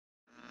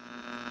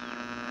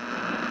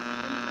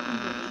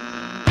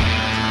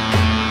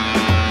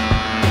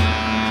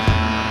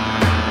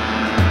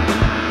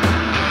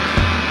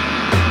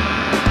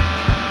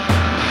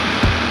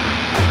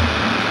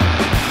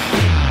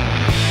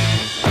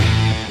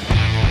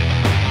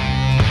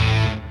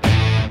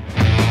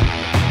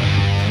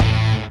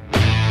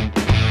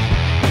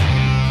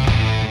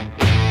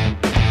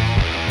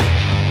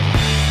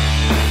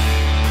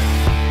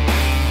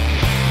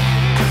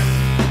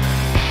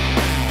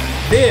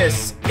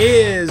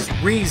is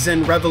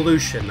Reason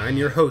Revolution. I'm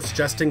your host,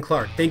 Justin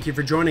Clark. Thank you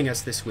for joining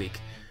us this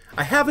week.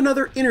 I have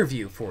another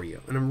interview for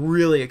you, and I'm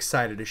really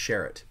excited to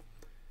share it.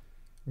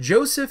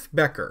 Joseph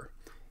Becker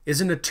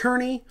is an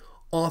attorney,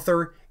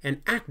 author,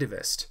 and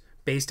activist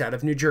based out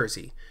of New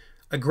Jersey.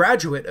 A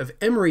graduate of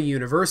Emory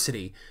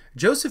University,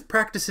 Joseph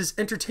practices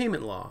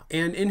entertainment law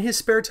and, in his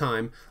spare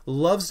time,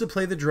 loves to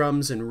play the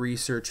drums and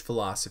research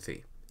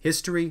philosophy,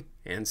 history,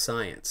 and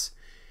science.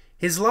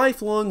 His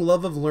lifelong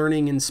love of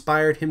learning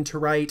inspired him to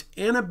write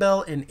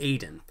Annabelle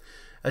Aiden,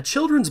 a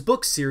children's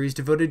book series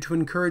devoted to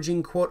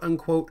encouraging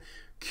quote-unquote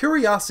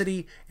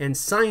curiosity and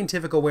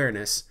scientific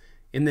awareness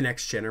in the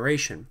next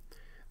generation.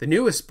 The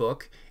newest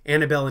book,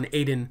 Annabelle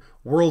Aiden,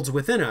 Worlds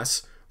Within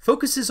Us,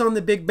 focuses on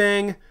the Big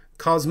Bang,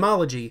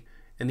 cosmology,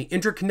 and the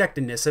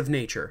interconnectedness of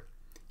nature.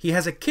 He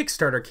has a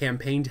Kickstarter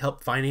campaign to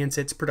help finance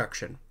its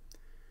production.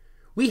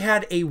 We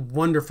had a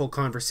wonderful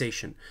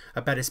conversation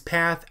about his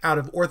path out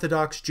of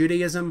Orthodox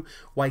Judaism,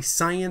 why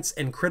science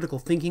and critical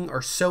thinking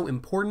are so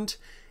important,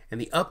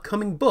 and the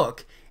upcoming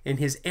book in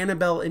his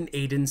Annabelle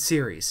Aiden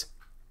series.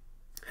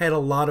 I had a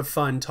lot of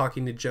fun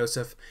talking to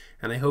Joseph,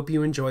 and I hope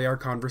you enjoy our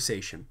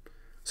conversation.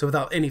 So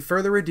without any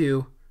further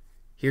ado,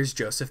 here's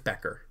Joseph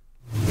Becker.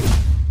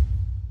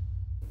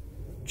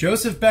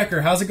 Joseph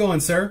Becker, how's it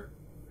going, sir?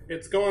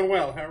 It's going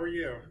well. How are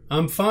you?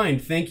 I'm fine.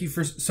 Thank you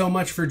so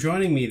much for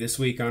joining me this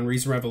week on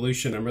Reason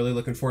Revolution. I'm really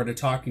looking forward to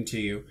talking to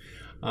you.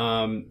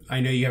 I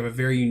know you have a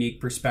very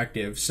unique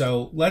perspective.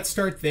 So let's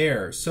start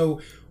there.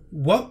 So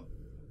what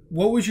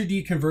was your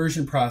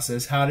deconversion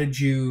process? How did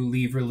you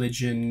leave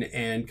religion,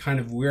 and kind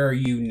of where are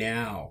you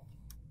now?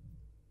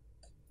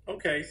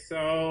 Okay,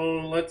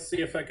 so let's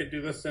see if I could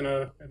do this in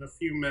a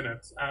few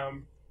minutes. I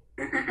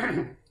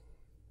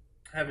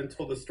haven't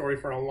told this story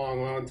for a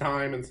long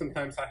time, and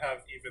sometimes I have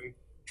even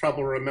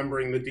trouble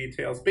remembering the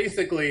details.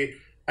 Basically,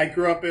 I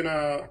grew up in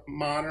a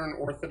modern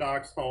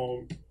Orthodox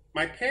home.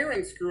 My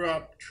parents grew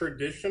up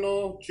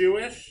traditional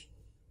Jewish,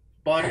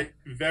 but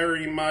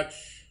very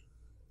much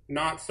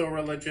not so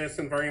religious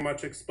and very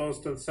much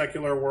exposed to the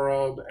secular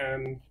world,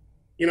 and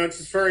it's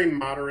just very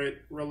moderate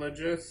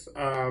religious.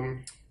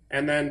 And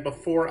then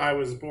before I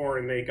was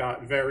born, they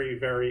got very,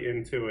 very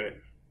into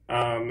it.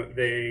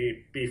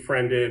 They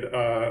befriended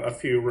a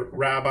few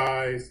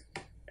rabbis,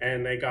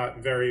 and they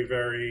got very,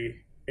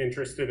 very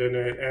interested in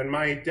it. And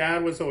my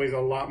dad was always a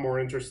lot more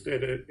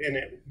interested in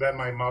it than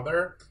my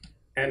mother.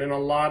 And in a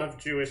lot of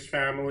Jewish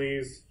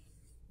families,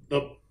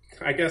 I'll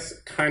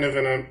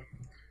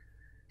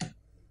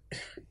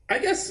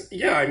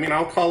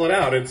call it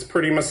out. It's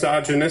pretty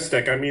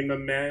misogynistic. I mean, the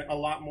men, a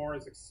lot more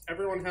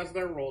everyone has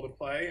their role to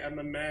play, and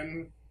the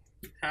men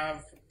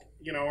have,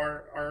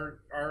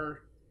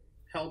 are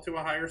held to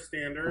a higher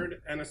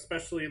standard, and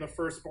especially the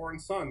firstborn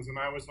sons. And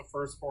I was the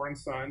firstborn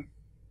son,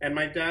 and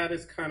my dad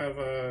is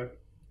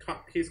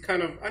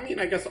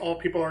I guess all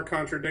people are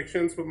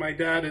contradictions, but my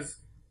dad is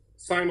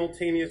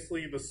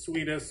simultaneously the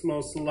sweetest,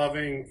 most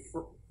loving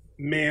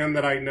man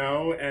that I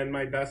know and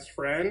my best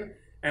friend.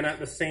 And at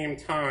the same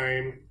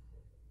time,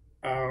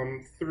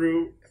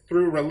 through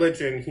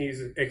religion,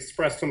 he's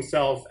expressed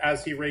himself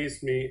as he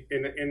raised me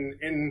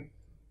in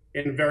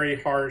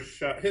very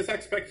harsh, his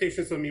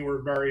expectations of me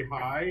were very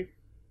high.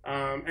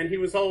 And he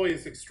was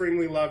always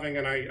extremely loving,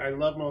 and I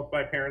love both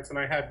my parents, and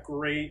I had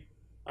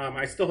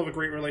I still have a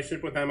great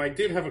relationship with them. I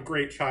did have a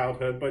great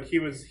childhood, but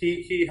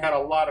he had a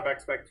lot of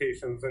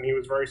expectations, and he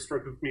was very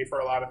strict with me for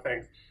a lot of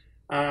things.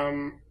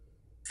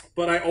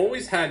 But I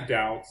always had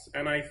doubts,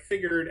 and I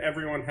figured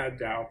everyone had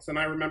doubts. And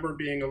I remember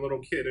being a little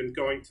kid and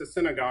going to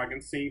synagogue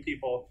and seeing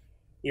people,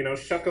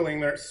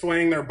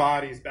 swaying their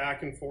bodies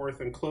back and forth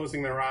and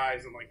closing their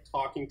eyes and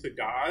talking to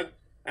God.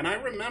 And I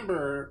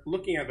remember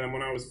looking at them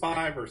when I was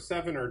 5 or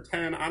 7 or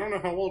 10. I don't know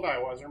how old I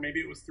was, or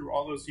maybe it was through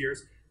all those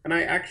years. And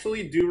I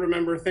actually do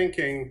remember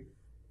thinking,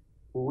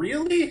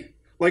 really?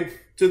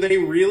 Do they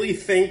really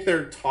think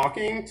they're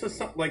talking to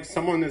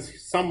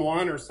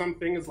someone or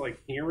something is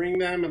hearing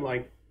them? And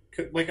I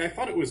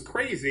thought it was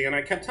crazy. And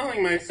I kept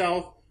telling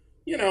myself,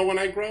 when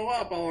I grow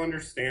up, I'll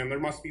understand. There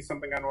must be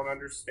something I don't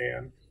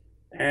understand.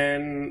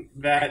 And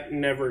that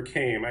never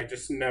came. I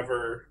just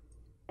never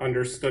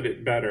understood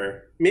it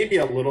better. Maybe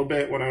a little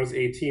bit when I was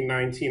 18,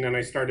 19, and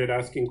I started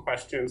asking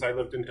questions. I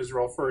lived in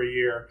Israel for a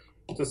year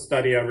to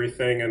study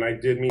everything, and I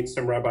did meet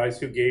some rabbis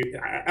who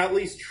at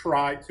least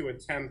tried to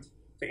attempt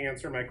to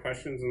answer my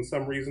questions in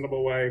some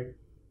reasonable way.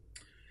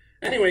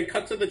 Anyway,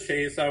 cut to the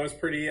chase, I was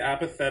pretty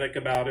apathetic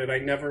about it. I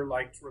never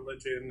liked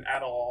religion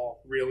at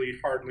all, really,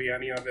 hardly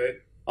any of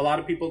it. A lot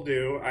of people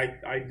do.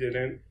 I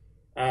didn't.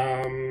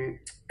 And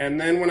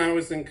then when I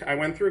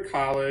went through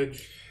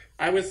college,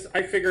 I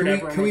figured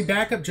everyone. Can we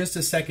back up just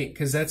a second?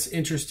 Because that's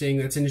interesting.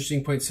 That's an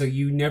interesting point. So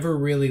you never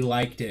really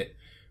liked it.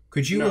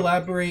 Could you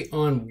elaborate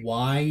on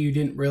why you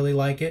didn't really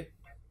like it?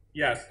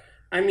 Yes.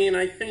 I mean,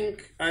 I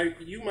think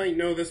you might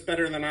know this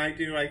better than I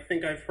do. I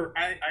think I've heard,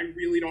 I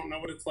really don't know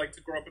what it's like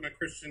to grow up in a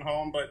Christian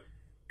home, but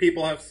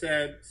people have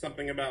said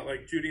something about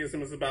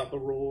Judaism is about the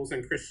rules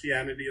and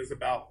Christianity is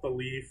about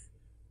belief,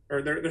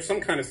 or there's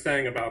some kind of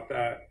saying about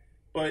that.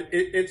 But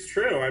it's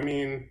true. I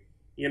mean,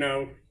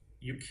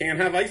 you can't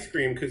have ice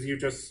cream because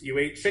you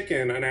ate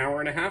chicken an hour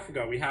and a half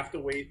ago. We have to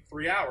wait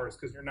 3 hours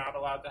because you're not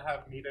allowed to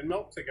have meat and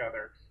milk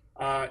together.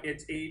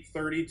 It's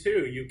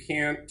 8:32. You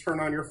can't turn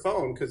on your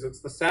phone because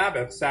it's the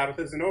Sabbath. Sabbath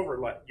isn't over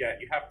yet.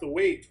 You have to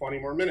wait 20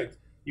 more minutes.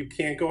 You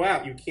can't go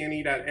out. You can't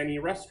eat at any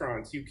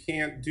restaurants. You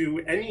can't do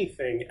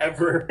anything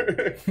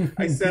ever.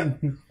 I said,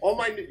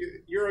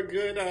 you're a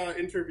good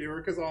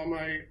interviewer because all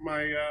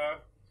my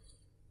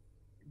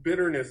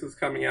bitterness is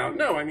coming out.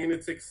 No, I mean,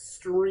 it's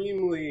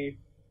extremely,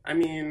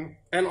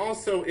 and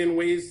also in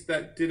ways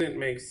that didn't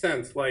make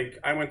sense. Like,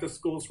 I went to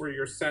schools where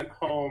you're sent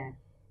home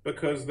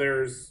because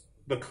there's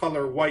the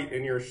color white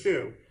in your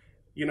shoe.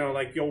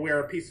 Like, you'll wear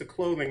a piece of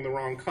clothing the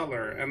wrong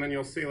color, and then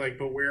you'll say, like,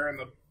 but where in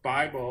the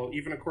Bible,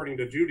 even according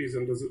to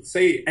Judaism, does it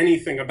say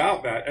anything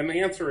about that? And the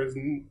answer is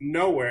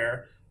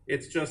nowhere.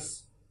 It's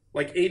just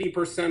like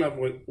 80% of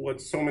what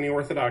so many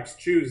Orthodox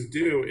Jews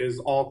do is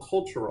all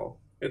cultural.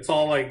 It's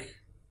all like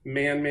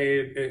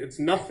man-made. It's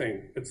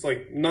nothing. It's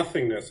like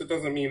nothingness. It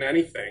doesn't mean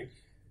anything.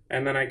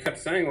 And then I kept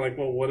saying, like,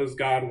 well, what does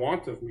God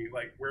want of me?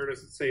 Like, where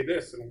does it say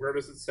this and where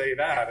does it say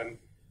that? And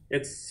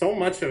it's so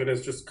much of it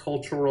is just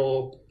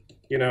cultural,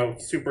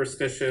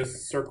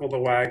 superstitious, circle the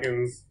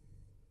wagons,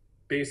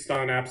 based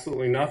on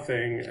absolutely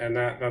nothing, and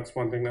that's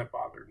one thing that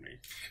bothered me.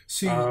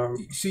 So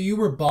you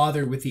were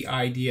bothered with the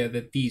idea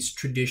that these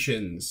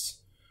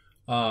traditions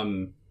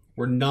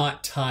were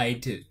not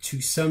tied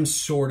to some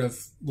sort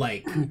of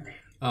like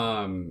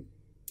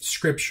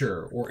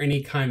scripture or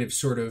any kind of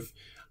sort of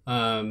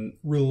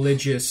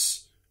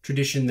religious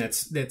tradition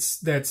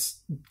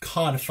that's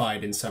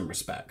codified in some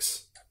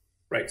respects.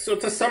 Right. So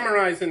to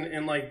summarize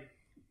in like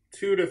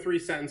 2 to 3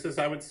 sentences,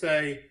 I would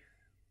say,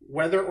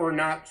 whether or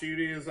not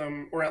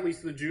Judaism, or at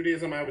least the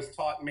Judaism I was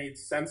taught, made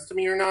sense to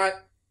me or not,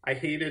 I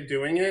hated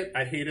doing it.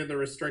 I hated the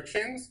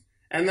restrictions.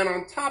 And then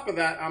on top of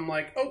that, I'm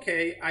like,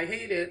 okay, I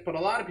hate it, but a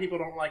lot of people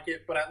don't like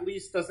it, but at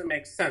least doesn't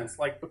make sense.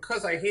 Like,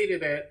 because I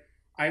hated it,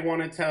 I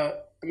wanted to,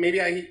 maybe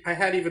I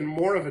had even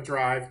more of a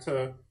drive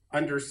to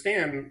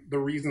understand the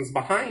reasons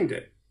behind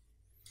it.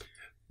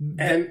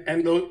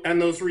 And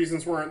those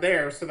reasons weren't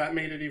there, so that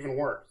made it even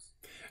worse.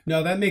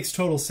 No, that makes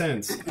total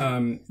sense.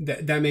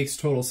 That makes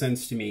total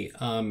sense to me.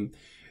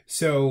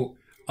 So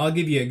I'll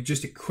give you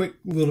just a quick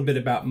little bit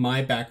about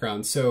my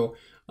background. So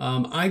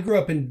I grew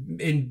up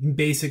in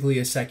basically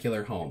a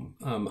secular home.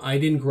 I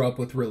didn't grow up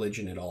with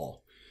religion at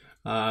all.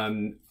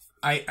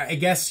 I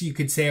guess you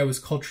could say I was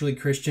culturally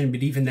Christian,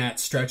 but even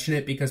that's stretching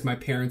it because my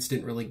parents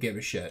didn't really give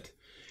a shit.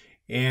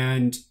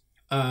 And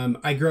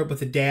I grew up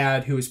with a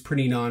dad who was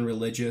pretty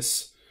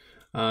non-religious.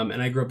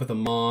 And I grew up with a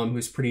mom who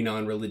was pretty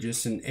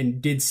non-religious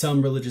and did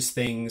some religious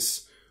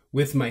things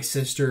with my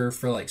sister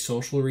for like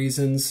social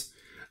reasons.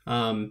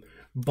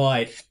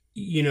 But,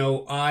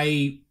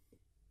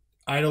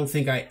 I don't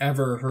think I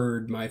ever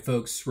heard my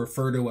folks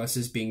refer to us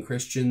as being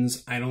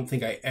Christians. I don't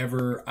think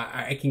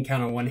I can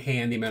count on one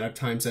hand the amount of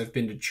times I've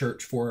been to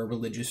church for a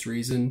religious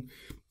reason,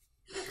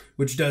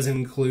 which doesn't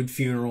include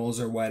funerals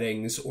or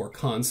weddings or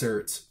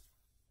concerts.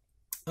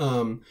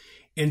 And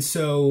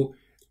so,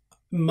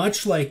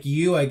 much like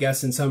you, I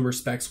guess, in some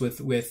respects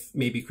with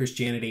maybe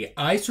Christianity,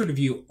 I sort of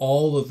view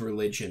all of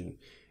religion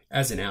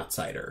as an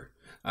outsider.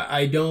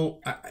 I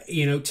don't,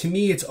 to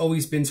me, it's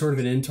always been sort of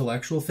an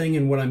intellectual thing.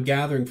 And what I'm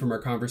gathering from our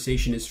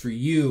conversation is for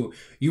you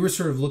were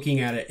sort of looking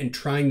at it and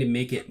trying to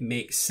make it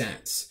make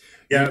sense.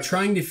 Yeah. You're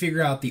trying to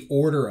figure out the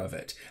order of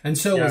it. And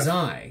so was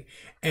I.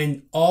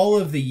 And all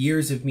of the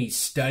years of me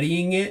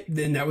studying it,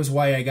 then that was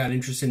why I got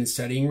interested in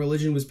studying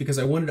religion, was because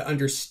I wanted to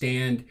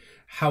understand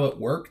how it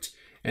worked.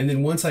 And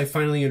then once I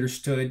finally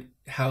understood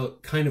how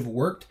it kind of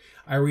worked,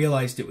 I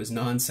realized it was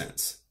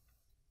nonsense.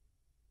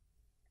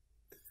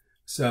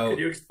 So, could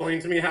you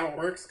explain to me how it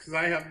works? Because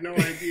I have no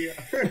idea.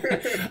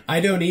 I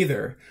don't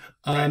either.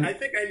 Right. I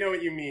think I know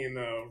what you mean,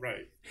 though,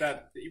 right?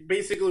 That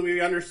basically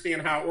we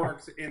understand how it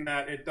works in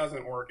that it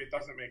doesn't work. It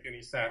doesn't make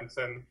any sense.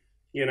 And,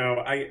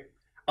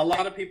 a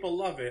lot of people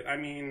love it. I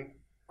mean,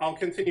 I'll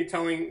continue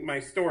telling my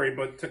story,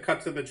 but to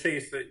cut to the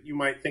chase that you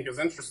might think is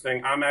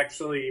interesting, I'm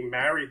actually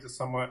married to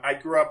someone. I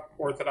grew up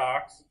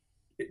Orthodox,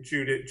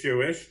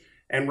 Jewish,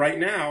 and right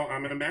now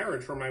I'm in a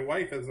marriage where my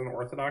wife is an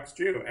Orthodox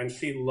Jew, and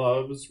she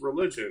loves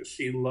religion.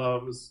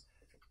 Feels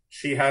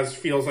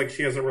like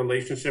she has a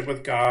relationship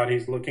with God.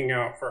 He's looking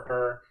out for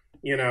her.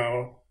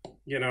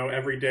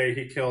 Every day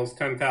he kills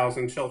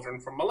 10,000 children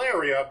from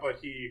malaria, but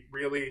he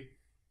really,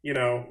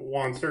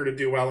 wants her to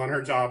do well on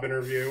her job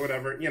interview,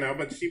 whatever,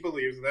 but she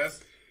believes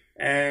this.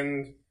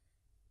 And,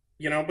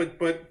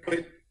 but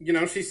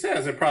she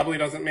says it probably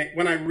doesn't make,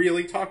 when I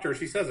really talk to her,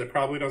 she says it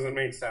probably doesn't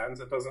make sense.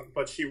 It doesn't,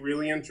 but she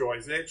really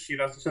enjoys it. She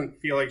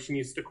doesn't feel like she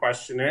needs to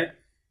question it.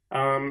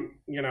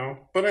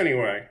 But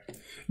anyway.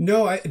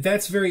 No,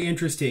 that's very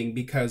interesting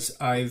because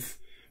I've,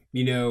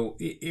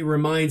 it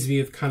reminds me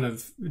of kind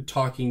of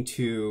talking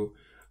to,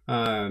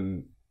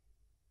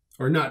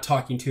 or not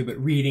talking to, but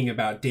reading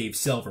about Dave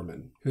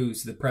Silverman,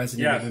 who's the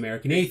president of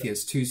American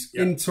Atheists, who's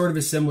in sort of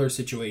a similar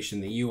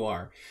situation that you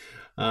are.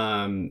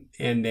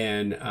 And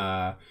then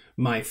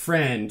my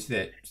friend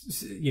that,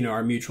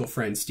 our mutual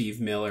friend, Steve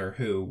Miller,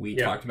 who we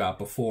talked about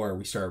before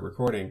we started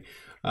recording,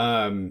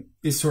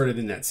 is sort of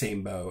in that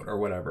same boat or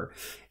whatever.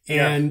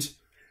 And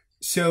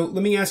so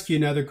let me ask you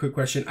another quick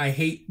question.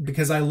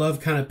 Because I love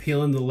kind of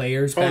peeling the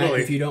layers back,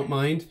 if you don't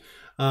mind.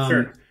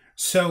 Sure.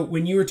 So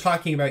when you were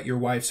talking about your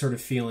wife sort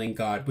of feeling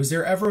God, was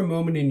there ever a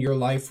moment in your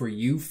life where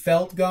you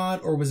felt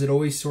God, or was it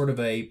always sort of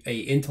a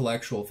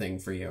intellectual thing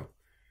for you?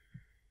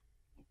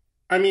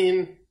 I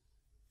mean,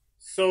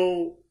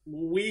 so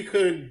we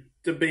could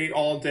debate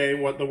all day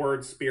what the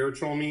word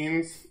spiritual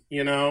means,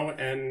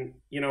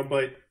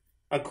 but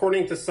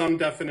according to some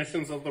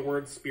definitions of the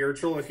word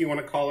spiritual, if you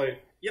want to call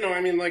it,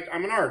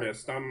 I'm an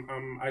artist.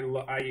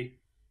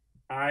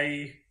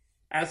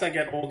 As I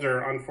get older,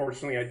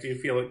 unfortunately, I do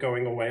feel it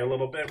going away a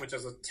little bit, which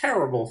is a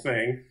terrible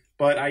thing.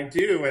 But I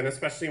do, and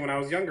especially when I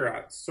was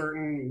younger,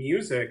 certain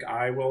music,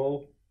 I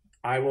will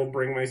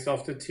bring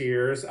myself to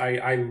tears.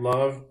 I'm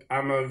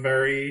a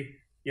very,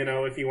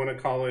 if you want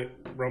to call it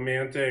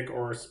romantic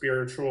or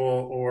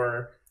spiritual,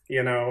 or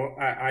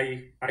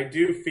I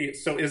do feel.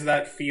 So is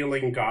that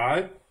feeling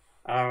God?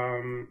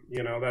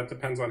 That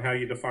depends on how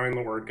you define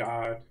the word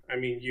God. I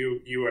mean,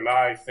 you and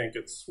I think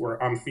it's where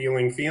I'm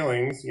feeling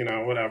feelings,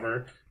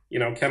 whatever.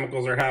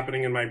 Chemicals are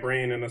happening in my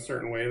brain in a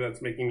certain way that's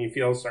making me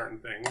feel certain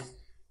things.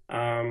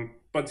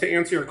 But to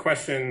answer your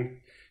question,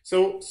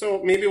 so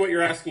maybe what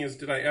you're asking is,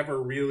 did I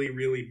ever really,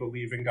 really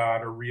believe in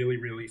God or really,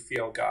 really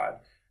feel God?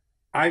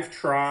 I've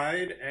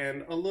tried,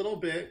 and a little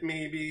bit,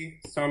 maybe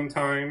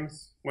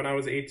sometimes when I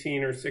was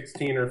 18 or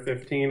 16 or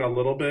 15, a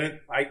little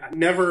bit. I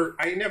never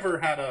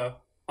had a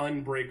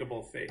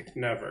unbreakable faith,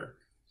 never.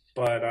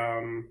 But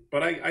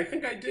I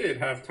think I did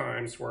have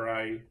times where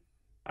I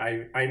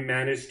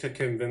managed to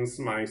convince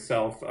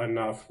myself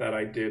enough that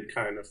I did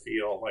kind of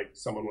feel like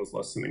someone was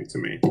listening to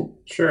me.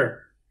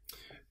 Sure.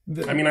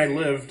 I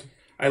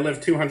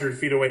lived 200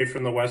 feet away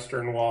from the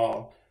Western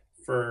Wall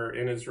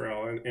in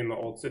Israel, in the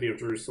old city of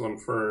Jerusalem,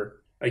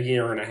 for a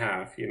year and a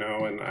half,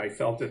 and I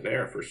felt it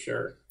there for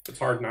sure. It's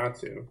hard not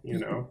to,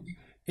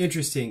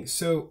 Interesting.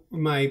 So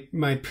my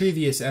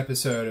previous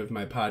episode of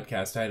my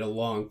podcast, I had a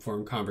long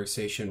form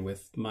conversation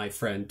with my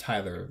friend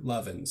Tyler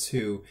Lovins,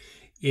 who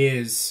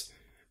is,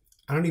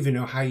 I don't even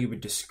know how you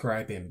would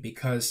describe him,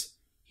 because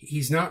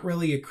he's not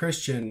really a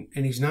Christian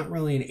and he's not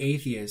really an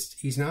atheist.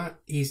 I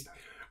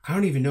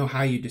don't even know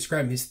how you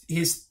describe him.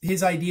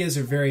 His ideas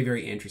are very,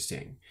 very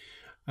interesting.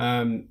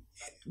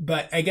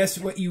 But I guess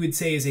what you would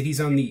say is that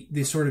he's on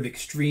the sort of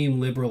extreme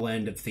liberal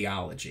end of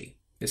theology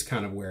is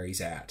kind of where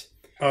he's at.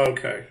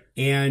 Okay.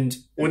 And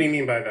what do you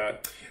mean by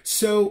that?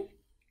 So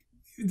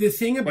the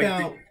thing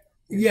about,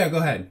 go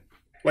ahead.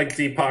 Like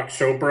Deepak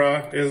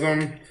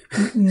Chopra-ism?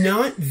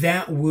 Not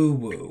that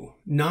woo-woo.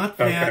 Not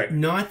that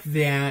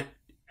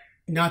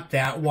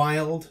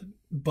wild,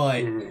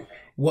 but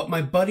what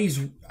my buddies,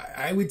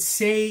 I would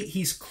say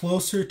he's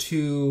closer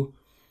to,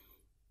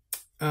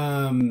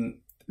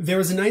 there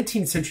was a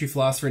 19th century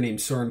philosopher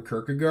named Soren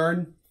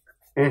Kierkegaard.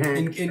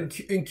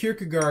 And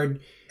Kierkegaard,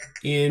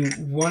 in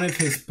one of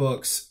his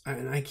books,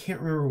 and I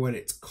can't remember what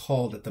it's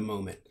called at the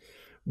moment,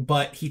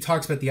 but he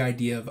talks about the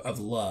idea of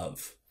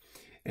love.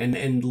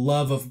 And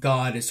love of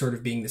God as sort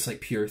of being this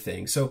like pure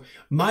thing. So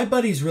my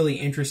buddy's really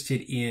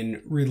interested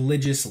in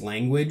religious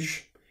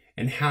language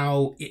and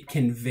how it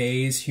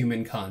conveys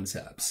human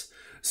concepts.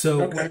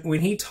 So when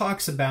he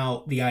talks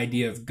about the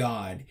idea of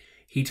God,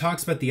 he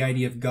talks about the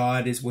idea of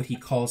God as what he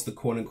calls the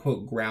quote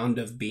unquote ground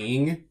of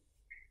being.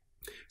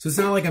 So it's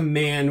not like a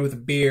man with a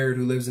beard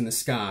who lives in the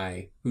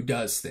sky who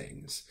does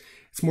things.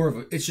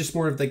 It's just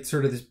more of like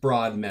sort of this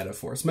broad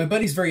metaphor. So my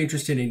buddy's very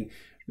interested in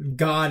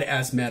God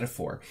as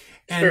metaphor.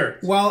 And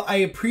while I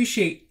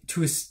appreciate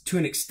to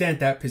an extent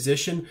that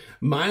position,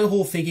 my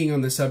whole thinking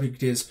on the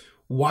subject is,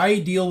 why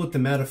deal with the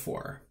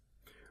metaphor?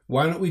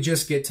 Why don't we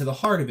just get to the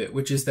heart of it,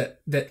 which is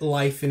that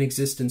life and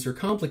existence are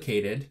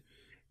complicated,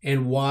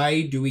 and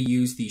why do we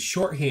use these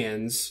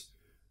shorthands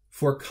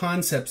for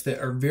concepts that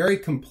are very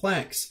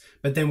complex,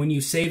 but then when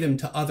you say them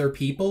to other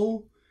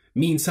people,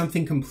 mean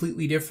something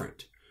completely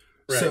different?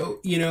 Right. So,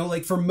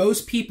 like for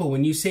most people,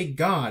 when you say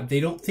God, they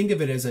don't think of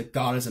it as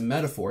God as a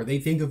metaphor. They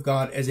think of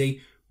God as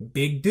a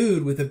big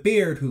dude with a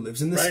beard who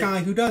lives in the sky,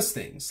 who does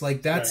things.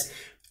 Like that's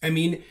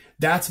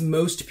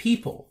most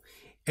people.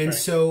 And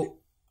so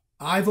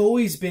I've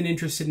always been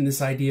interested in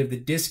this idea of the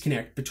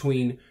disconnect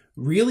between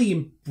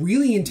really,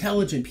 really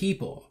intelligent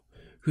people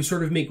who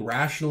sort of make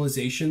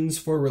rationalizations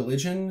for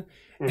religion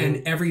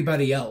and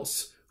everybody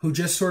else who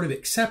just sort of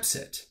accepts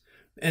it.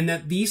 And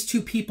that these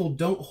two people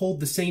don't hold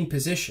the same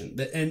position,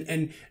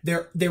 and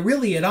they're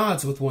really at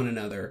odds with one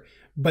another.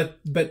 But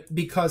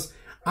because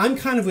I'm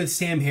kind of with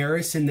Sam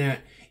Harris in that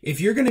if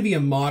you're going to be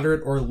a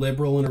moderate or a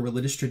liberal in a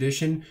religious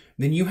tradition,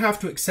 then you have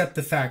to accept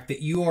the fact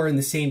that you are in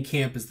the same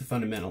camp as the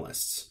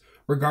fundamentalists.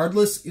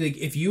 Regardless, like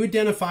if you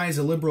identify as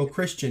a liberal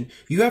Christian,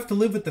 you have to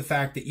live with the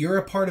fact that you're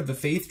a part of a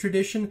faith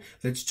tradition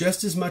that's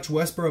just as much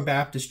Westboro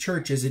Baptist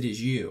Church as it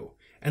is you.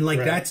 And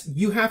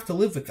you have to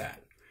live with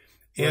that.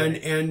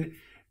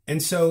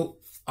 And so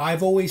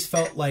I've always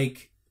felt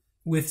like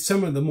with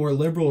some of the more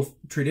liberal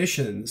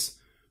traditions,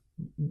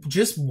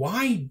 just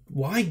why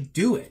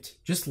do it?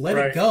 Just let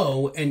it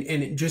go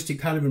and just to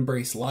kind of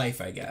embrace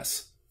life, I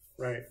guess.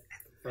 Right.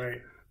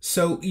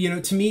 So,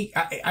 to me,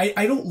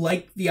 I don't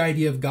like the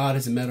idea of God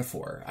as a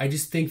metaphor. I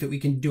just think that we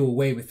can do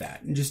away with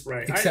that and just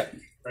accept.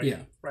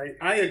 Right.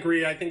 I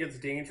agree. I think it's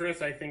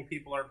dangerous. I think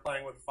people are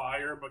playing with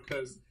fire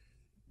because,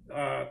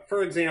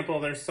 for example,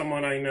 there's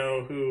someone I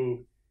know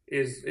who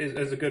is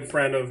a good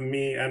friend of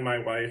me and my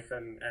wife,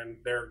 and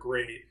they're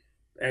great.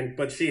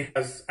 But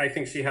I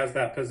think she has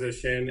that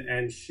position,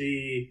 and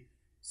she,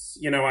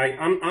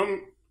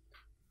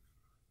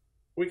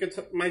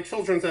 my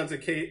children's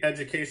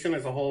education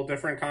is a whole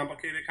different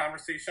complicated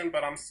conversation,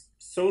 but I'm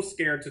so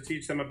scared to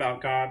teach them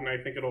about God, and I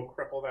think it'll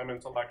cripple them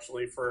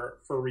intellectually for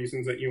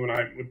reasons that you and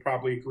I would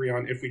probably agree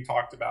on if we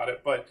talked about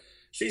it. But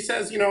she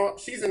says,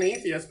 she's an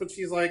atheist, but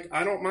she's like,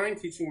 I don't mind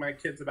teaching my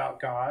kids about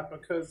God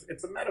because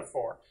it's a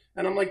metaphor.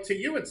 And I'm like, to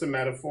you, it's a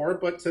metaphor,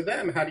 but to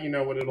them, how do you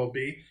know what it'll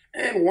be?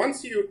 And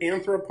once you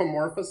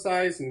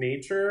anthropomorphize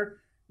nature,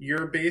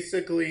 they're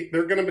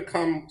going to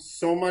become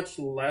so much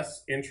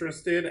less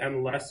interested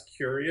and less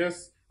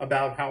curious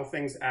about how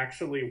things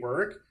actually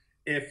work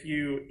if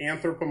you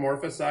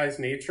anthropomorphize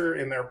nature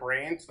in their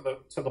brain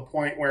to the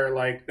point where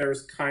like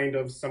there's kind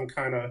of some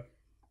kind of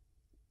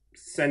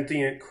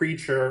sentient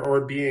creature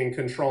or being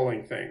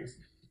controlling things.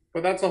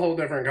 But that's a whole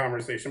different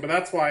conversation. But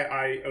that's why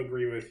I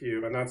agree with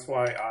you, and that's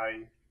why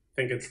I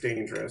think it's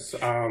dangerous.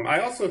 I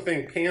also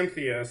think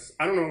pantheists,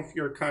 I don't know if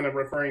you're kind of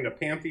referring to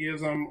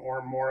pantheism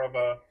or more of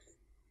a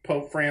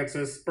Pope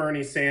Francis,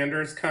 Bernie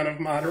Sanders kind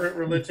of moderate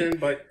religion,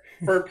 but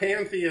for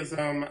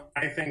pantheism,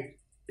 I think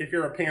if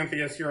you're a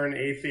pantheist, you're an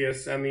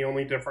atheist, and the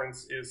only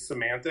difference is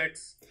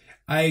semantics.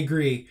 I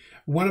agree.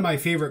 One of my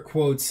favorite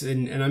quotes,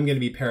 and I'm going to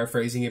be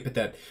paraphrasing it, but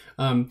that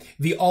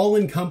the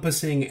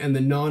all-encompassing and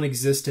the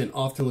non-existent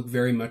often look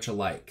very much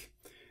alike.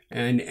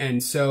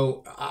 And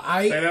so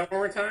I... Say that one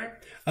more time?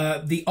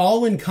 The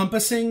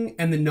all-encompassing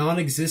and the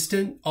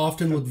non-existent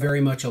often look very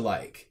much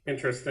alike.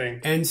 Interesting.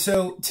 And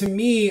so to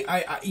me,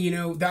 I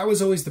that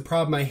was always the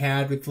problem I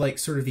had with like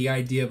sort of the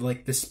idea of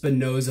like the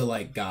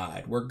Spinoza-like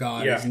God, where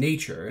God is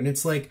nature. And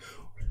it's like,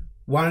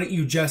 why don't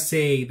you just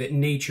say that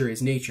nature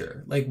is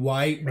nature? Like,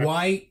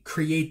 why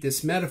create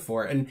this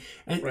metaphor? And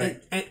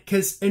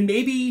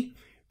maybe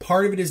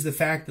part of it is the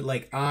fact that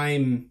like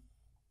I'm,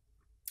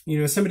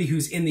 somebody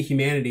who's in the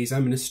humanities,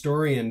 I'm an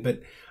historian,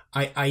 but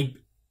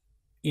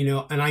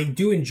and I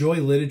do enjoy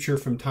literature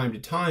from time to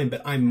time,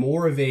 but I'm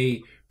more of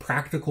a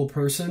practical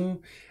person,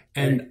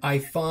 and I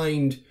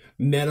find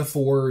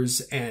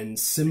metaphors and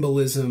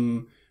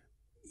symbolism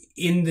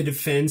in the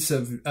defense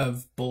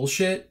of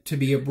bullshit to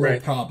be a real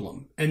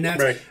problem. And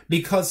that's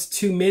because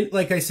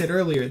like I said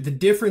earlier, the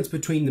difference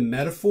between the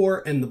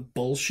metaphor and the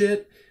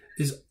bullshit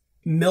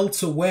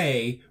melts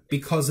away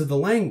because of the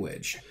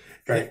language.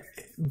 Right.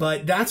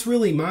 But that's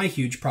really my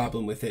huge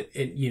problem with it,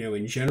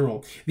 in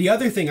general. The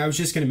other thing I was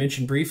just going to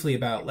mention briefly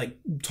about like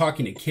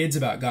talking to kids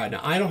about God.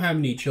 Now, I don't have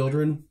any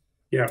children.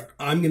 Yeah.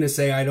 I'm going to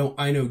say I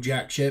know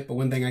jack shit, but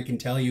one thing I can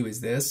tell you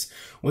is this.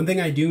 One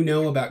thing I do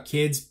know about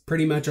kids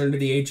pretty much under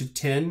the age of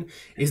 10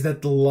 is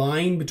that the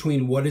line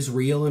between what is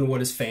real and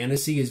what is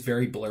fantasy is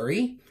very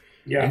blurry.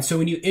 Yeah. And so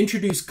when you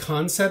introduce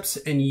concepts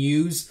and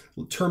use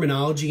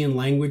terminology and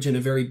language in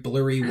a very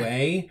blurry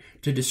way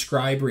to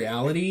describe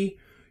reality,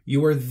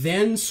 you are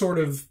then sort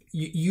of,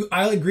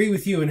 I'll agree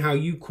with you in how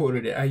you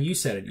quoted it, how you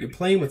said it. You're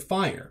playing with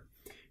fire,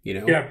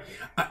 Yeah.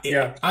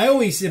 I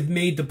always have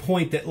made the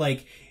point that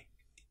like,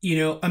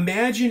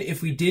 imagine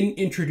if we didn't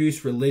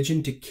introduce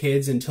religion to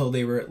kids until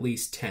they were at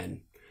least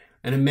 10.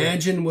 And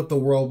imagine what the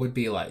world would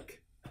be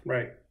like.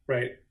 Right.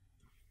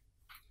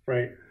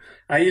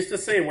 I used to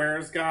say, where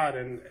is God?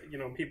 And,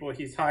 people,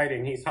 he's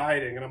hiding.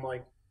 And I'm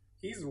like,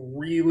 he's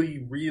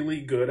really,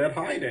 really good at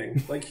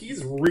hiding. Like,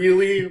 he's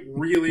really,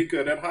 really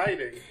good at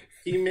hiding.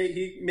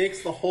 He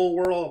makes the whole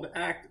world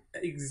act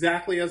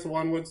exactly as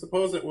one would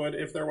suppose it would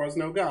if there was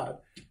no God.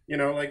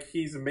 Like,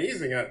 he's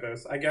amazing at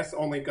this. I guess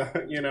only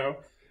God,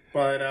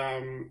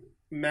 But,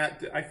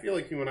 Matt, I feel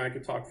like you and I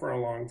could talk for a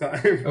long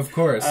time. Of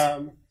course.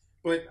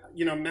 But,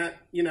 Matt,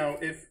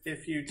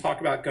 if you talk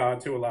about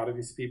God to a lot of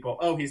these people,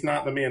 oh, he's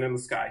not the man in the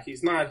sky.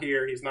 He's not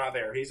here. He's not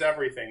there. He's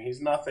everything.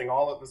 He's nothing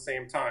all at the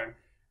same time.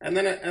 And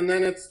then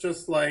it's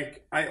just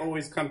like, I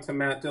always come to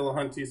Matt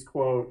Dillahunty's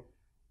quote,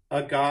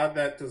 a God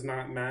that does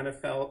not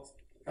manifest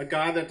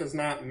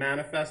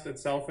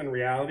itself in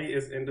reality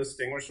is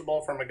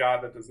indistinguishable from a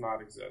God that does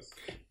not exist.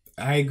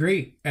 I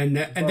agree. And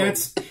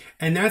that's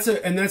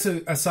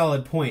a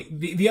solid point.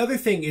 The other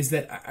thing is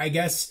that I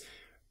guess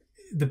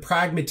the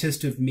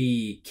pragmatist of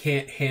me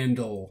can't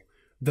handle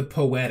the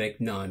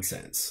poetic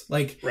nonsense.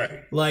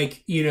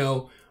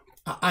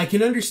 I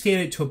can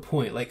understand it to a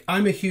point. Like,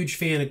 I'm a huge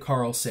fan of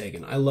Carl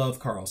Sagan. I love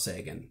Carl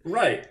Sagan.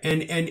 Right.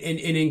 And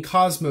in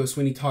Cosmos,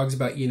 when he talks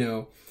about,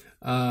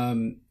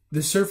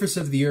 the surface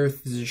of the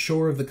earth is a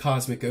shore of the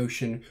cosmic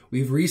ocean.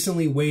 We've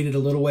recently waded a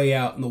little way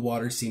out and the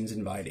water seems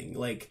inviting.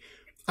 Like,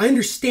 I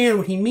understand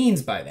what he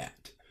means by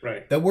that.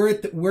 Right. That we're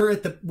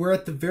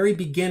at the very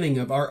beginning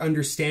of our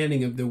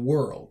understanding of the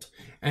world,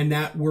 and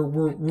that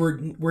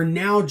we're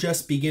now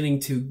just beginning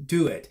to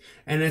do it.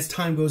 And as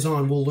time goes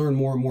on, we'll learn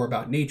more and more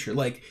about nature.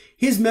 Like,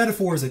 his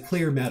metaphor is a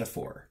clear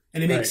metaphor,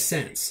 and it makes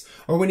sense.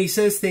 Or when he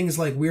says things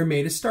like "we're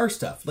made of star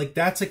stuff," like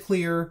that's a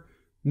clear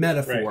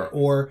metaphor. Right.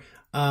 Or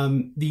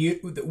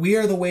we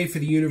are the way for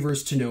the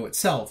universe to know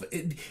itself.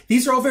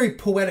 These are all very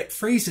poetic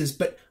phrases,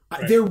 but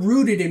they're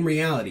rooted in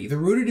reality. They're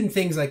rooted in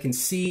things I can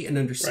see and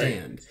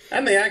understand. Right.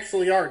 And they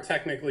actually are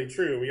technically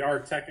true. We are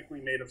technically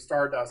made of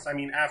stardust. I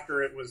mean,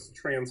 after it was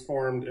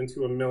transformed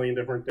into a million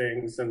different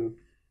things, and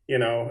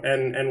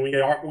and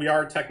we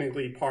are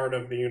technically part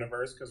of the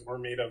universe because we're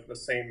made of the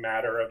same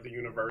matter of the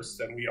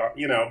universe, and we are,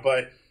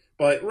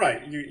 but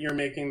right, you're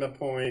making the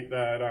point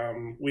that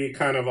we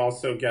kind of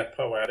also get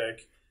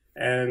poetic.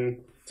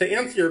 And to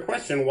answer your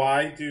question,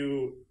 why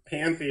do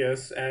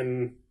pantheists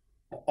and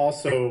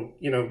also,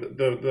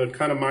 the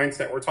kind of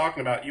mindset we're talking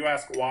about, you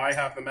ask why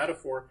have the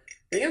metaphor?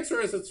 The answer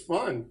is it's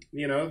fun.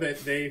 That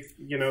they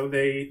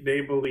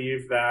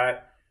believe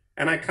that,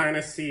 and I kind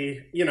of see,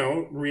 I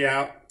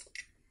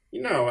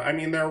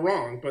mean, they're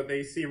wrong, but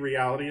they see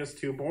reality as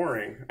too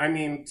boring. I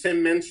mean,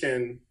 Tim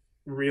Minchin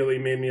really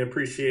made me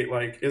appreciate,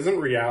 like, isn't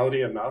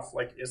reality enough?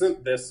 Like,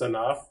 isn't this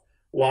enough?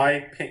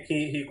 Why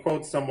he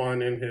quotes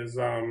someone in his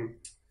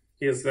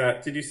he has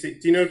that. Do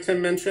you know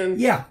Tim Minchin?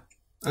 Yeah.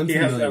 He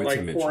has that like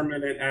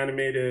 4-minute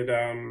animated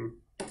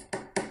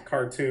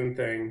cartoon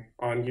thing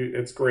on you.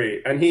 It's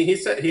great. And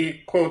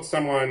he quotes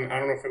someone, I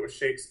don't know if it was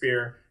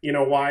Shakespeare,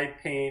 why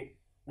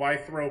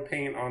throw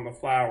paint on the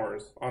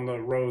flowers, on the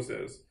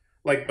roses?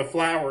 Like, the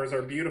flowers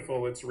are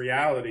beautiful, it's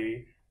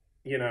reality,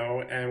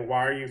 and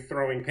why are you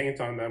throwing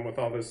paint on them with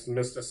all this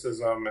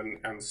mysticism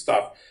and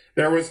stuff?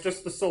 There was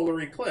just the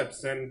solar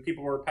eclipse, and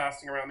people were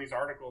passing around these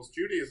articles.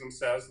 Judaism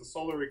says the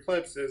solar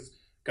eclipse is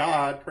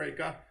God, pray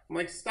God. I'm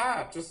like,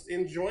 stop, just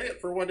enjoy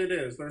it for what it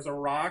is. There's a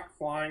rock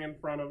flying in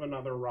front of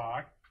another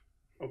rock.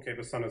 Okay,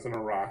 the sun isn't a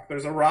rock.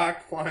 There's a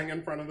rock flying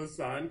in front of the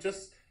sun.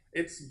 Just,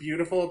 it's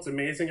beautiful, it's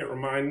amazing. It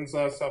reminds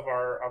us of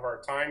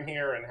our time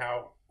here and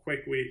how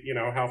quick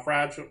how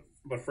fragile,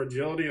 the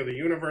fragility of the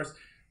universe.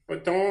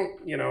 But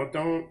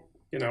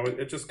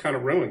it just kind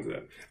of ruins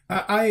it.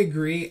 I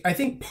agree. I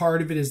think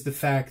part of it is the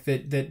fact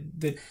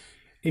that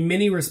in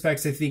many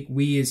respects, I think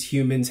we as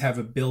humans have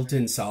a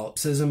built-in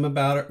solipsism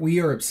about it.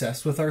 We are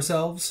obsessed with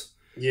ourselves.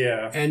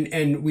 Yeah.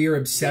 And we are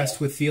obsessed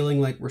with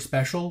feeling like we're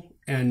special.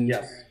 And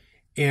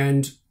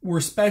we're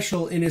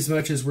special in as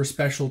much as we're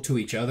special to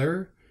each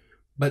other,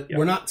 but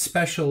we're not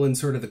special in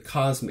sort of the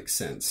cosmic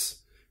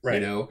sense.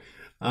 Right.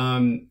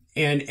 And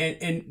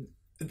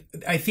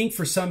I think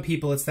for some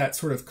people, it's that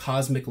sort of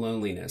cosmic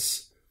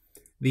loneliness.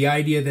 The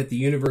idea that the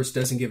universe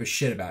doesn't give a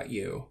shit about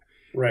you.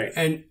 Right.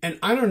 And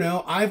I don't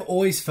know, I've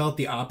always felt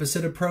the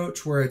opposite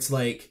approach where it's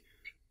like,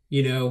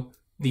 the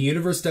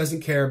universe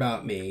doesn't care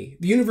about me.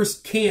 The universe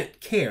can't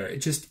care. It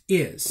just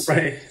is.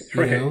 Right.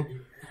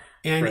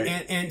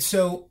 And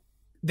so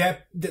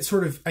that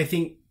sort of, I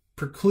think,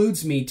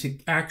 precludes me to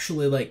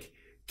actually like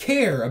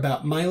care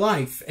about my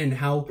life and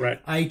how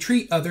I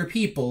treat other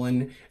people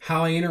and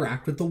how I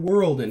interact with the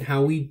world and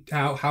how we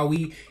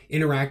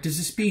interact as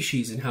a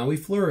species and how we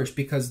flourish,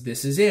 because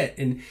this is it.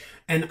 And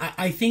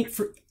I think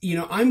for,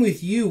 I'm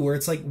with you where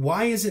it's like,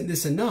 why isn't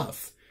this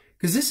enough?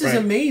 Because this is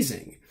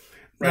amazing.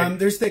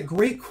 There's that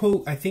great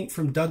quote, I think,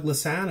 from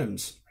Douglas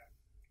Adams,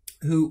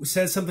 who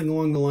says something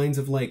along the lines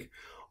of like,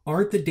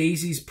 aren't the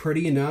daisies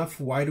pretty enough?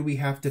 Why do we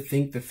have to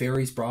think the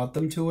fairies brought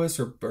them to us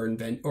or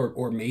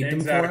made them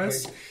for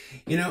us?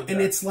 And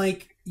it's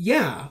like,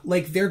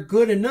 like they're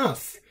good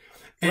enough.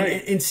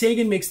 And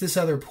Sagan makes this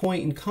other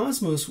point in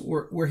Cosmos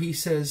where he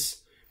says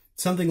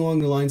something along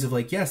the lines of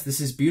like, yes,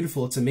 this is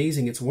beautiful. It's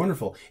amazing. It's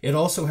wonderful. It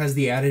also has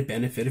the added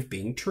benefit of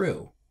being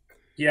true.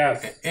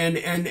 Yes. And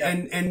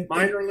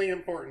minorly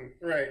important.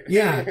 Right.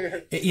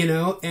 Yeah.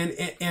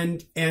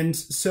 And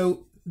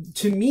so,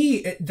 to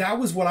me, that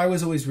was what I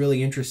was always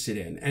really interested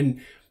in. And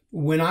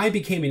when I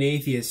became an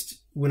atheist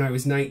when I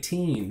was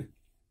 19,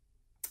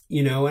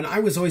 and I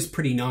was always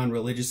pretty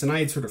non-religious, and I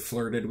had sort of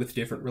flirted with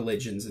different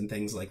religions and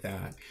things like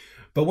that.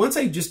 But once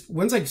I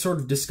sort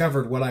of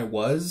discovered what I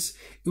was,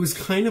 it was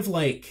kind of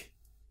like,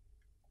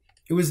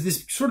 it was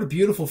this sort of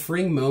beautiful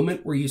freeing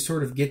moment where you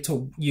sort of get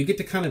to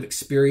kind of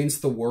experience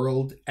the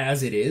world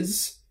as it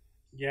is.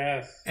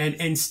 Yes. And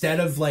instead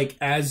of like,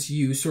 as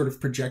you sort of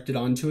projected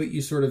onto it,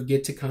 you sort of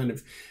get to kind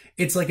of,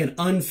 it's like an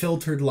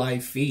unfiltered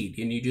live feed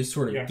and you just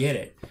sort of get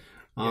it.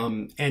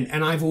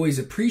 And I've always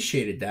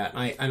appreciated that.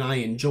 And I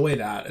enjoy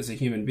that as a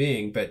human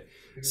being, but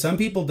some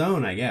people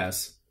don't, I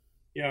guess.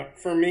 Yeah.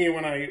 For me,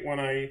 when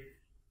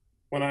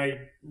I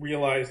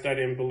realized I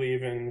didn't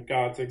believe in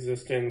God's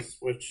existence,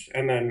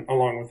 and then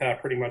along with that,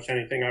 pretty much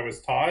anything I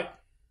was taught,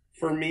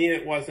 for me,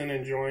 it wasn't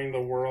enjoying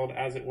the world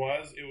as it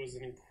was. It was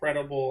an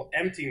incredible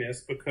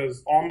emptiness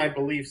because all my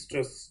beliefs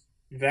just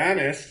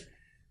vanished.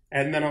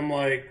 And then I'm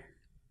like,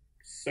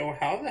 so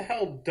how the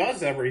hell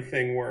does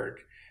everything work?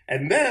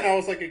 And then I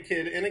was like a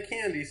kid in a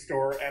candy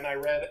store and I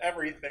read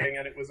everything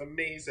and it was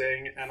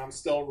amazing. And I'm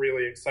still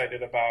really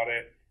excited about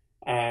it.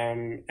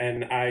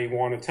 and I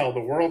want to tell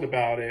the world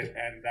about it.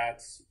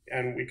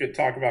 And we could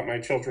talk about my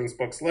children's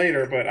books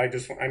later, but I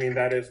mean,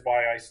 that is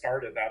why I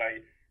started that.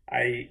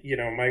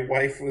 My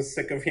wife was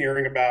sick of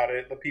hearing about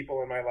it. The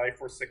people in my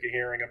life were sick of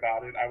hearing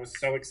about it. I was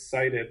so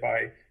excited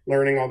by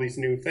learning all these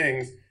new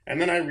things. And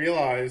then I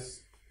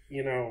realized,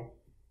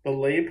 the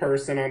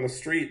layperson on the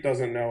street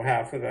doesn't know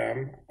half of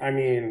them. I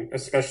mean,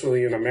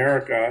 especially in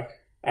America.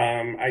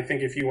 I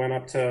think if you went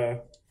up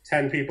to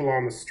 10 people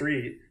on the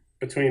street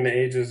between the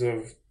ages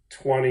of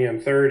 20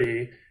 and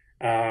 30,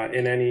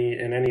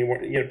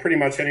 pretty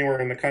much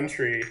anywhere in the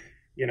country,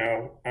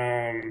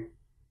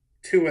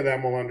 two of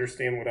them will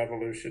understand what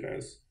evolution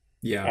is.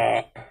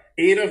 Yeah.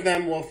 8 of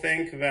them will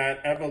think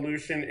that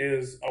evolution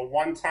is a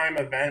one-time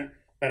event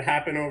that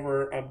happened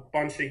over a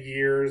bunch of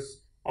years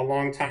a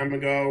long time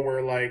ago,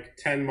 where like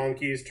 10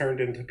 monkeys turned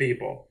into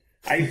people.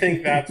 I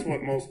think that's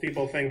what most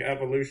people think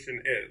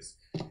evolution is.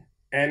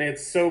 And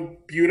it's so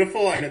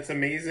beautiful and it's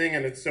amazing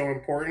and it's so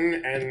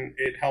important, and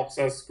it helps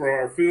us grow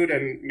our food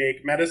and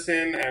make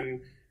medicine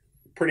and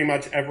pretty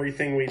much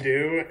everything we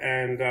do.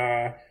 And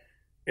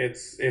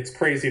it's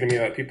crazy to me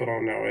that people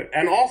don't know it.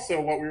 And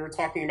also what we were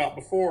talking about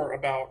before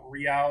about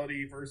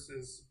reality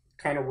versus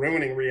kind of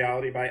ruining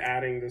reality by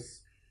adding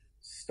this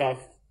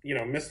stuff,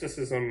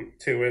 mysticism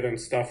to it and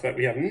stuff that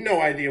we have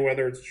no idea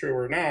whether it's true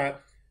or not,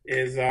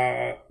 is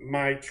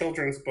my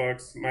children's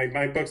books,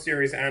 my book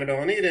series,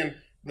 Annabelle Aiden.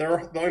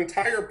 The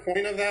entire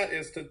point of that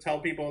is to tell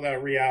people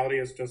that reality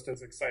is just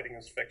as exciting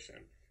as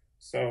fiction.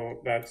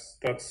 So that's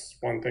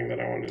one thing that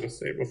I wanted to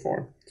say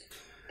before.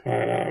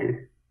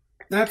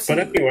 But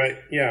anyway,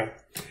 yeah.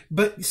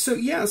 But so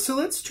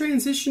let's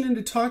transition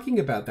into talking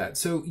about that.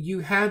 So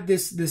you had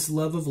this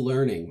love of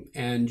learning,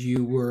 and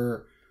you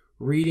were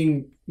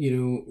reading,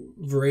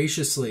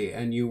 voraciously,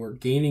 and you were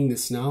gaining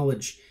this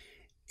knowledge,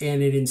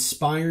 and it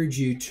inspired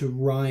you to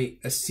write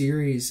a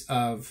series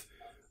of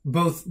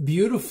both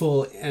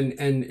beautiful and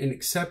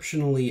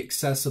exceptionally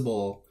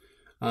accessible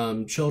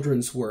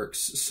children's works.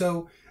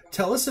 So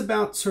tell us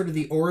about sort of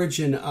the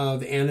origin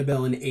of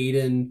Annabelle and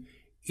Aiden,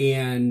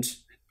 and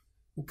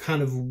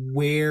kind of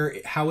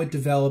how it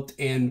developed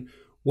and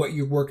what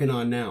you're working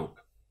on now.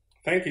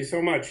 Thank you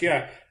so much.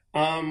 Yeah.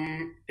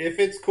 If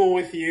it's cool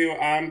with you,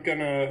 I'm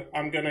gonna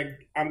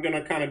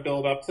kind of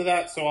build up to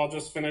that. So I'll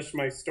just finish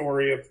my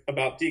story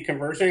about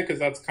deconversion, because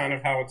that's kind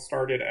of how it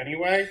started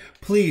anyway.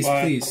 Please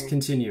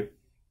continue.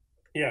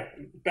 Yeah,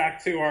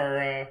 back to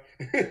our,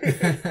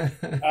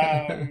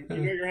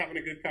 you're having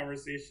a good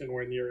conversation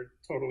when you're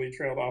totally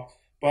trailed off.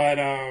 But,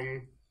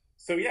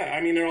 so yeah, I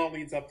mean, it all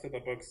leads up to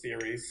the book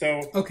series.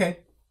 So okay.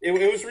 It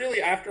was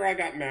really after I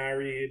got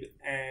married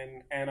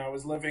and I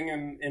was living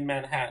in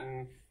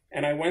Manhattan,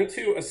 and I went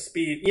to a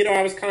speech.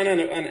 I was kind of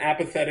an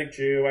apathetic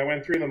Jew. I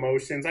went through the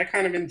motions. I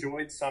kind of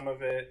enjoyed some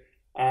of it.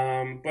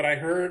 But I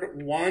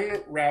heard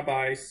one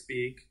rabbi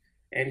speak,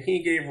 and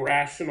he gave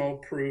rational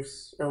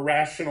proofs or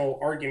rational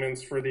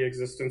arguments for the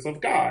existence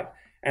of God.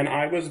 And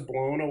I was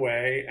blown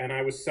away, and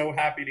I was so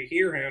happy to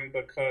hear him,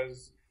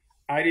 because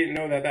I didn't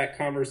know that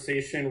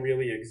conversation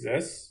really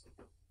exists.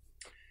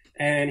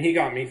 And he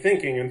got me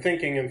thinking and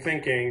thinking and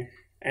thinking.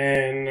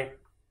 And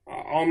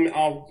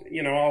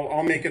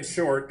I'll make it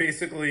short.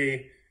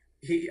 Basically,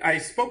 I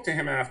spoke to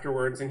him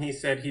afterwards, and he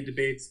said he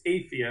debates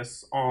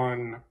atheists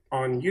on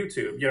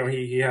YouTube.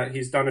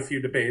 He's done a few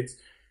debates.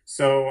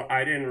 So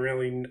I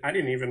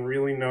didn't even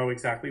really know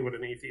exactly what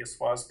an atheist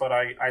was, but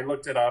I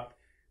looked it up.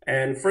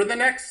 And for the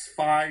next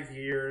 5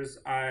 years,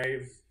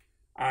 I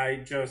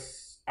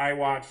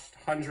watched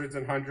hundreds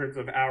and hundreds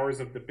of hours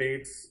of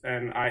debates,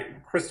 and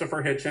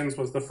Christopher Hitchens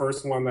was the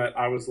first one that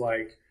I was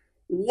like,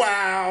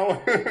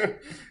 wow.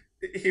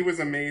 He was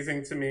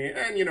amazing to me.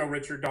 And,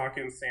 Richard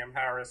Dawkins, Sam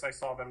Harris, I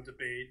saw them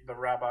debate, the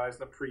rabbis,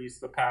 the priests,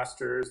 the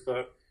pastors,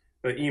 the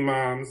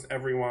imams,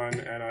 everyone.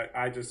 And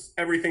I just,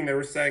 everything they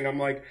were saying, I'm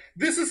like,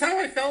 this is how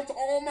I felt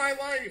all my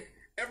life.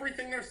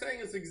 Everything they're saying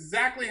is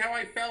exactly how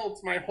I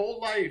felt my whole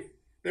life.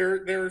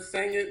 They're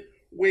saying it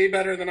way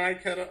better than I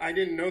could. I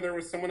didn't know there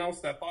was someone else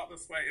that thought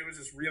this way. It was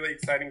just really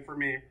exciting for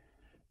me.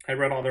 I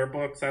read all their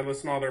books. I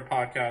listened to all their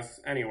podcasts.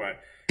 Anyway,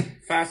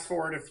 fast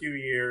forward a few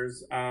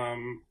years.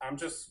 I'm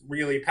just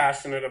really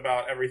passionate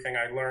about everything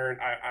I learned.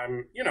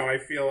 I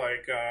feel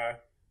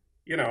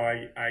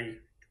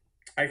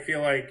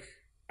like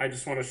I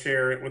just want to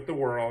share it with the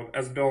world.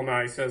 As Bill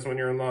Nye says, when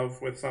you're in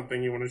love with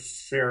something, you want to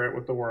share it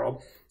with the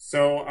world.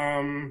 So,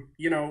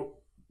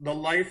 the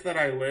life that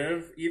I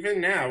live, even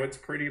now, it's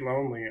pretty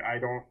lonely. I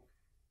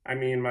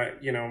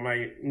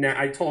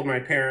told my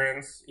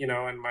parents,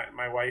 and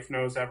my wife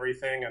knows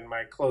everything, and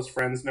my close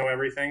friends know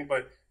everything,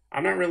 but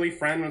I'm not really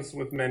friends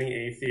with many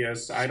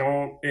atheists.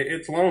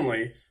 It's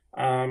lonely.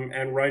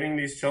 And writing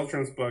these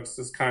children's books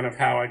is kind of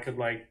how I could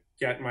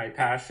get my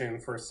passion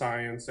for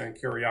science and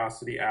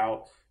curiosity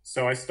out.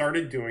 So I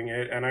started doing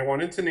it, and I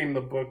wanted to name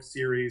the book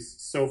series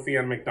Sophie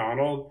and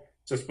McDonald,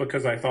 just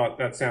because I thought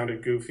that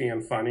sounded goofy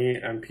and funny,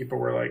 and people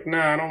were like,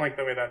 nah, I don't like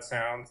the way that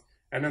sounds.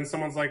 And then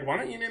someone's like, why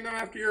don't you name them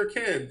after your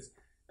kids?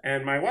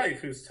 And my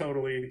wife, who's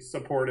totally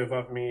supportive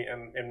of me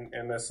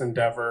in this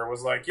endeavor,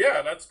 was like,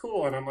 yeah, that's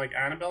cool. And I'm like,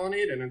 Annabelle and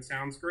Aiden, it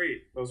sounds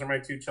great. Those are my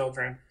two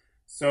children.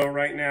 So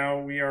right now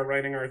we are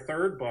writing our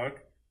third book.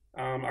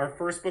 Our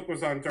first book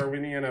was on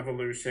Darwinian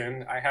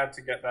evolution. I had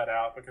to get that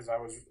out because I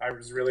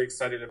was really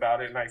excited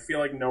about it, and I feel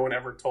like no one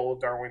ever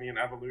told Darwinian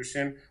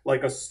evolution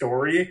like a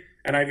story.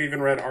 And I've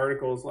even read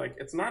articles like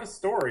it's not a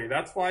story.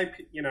 That's why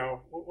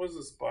what was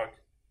this book?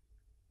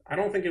 I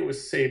don't think it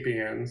was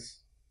 *Sapiens*.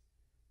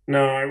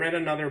 No, I read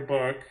another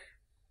book.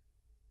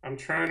 I'm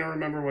trying to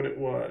remember what it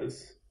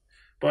was,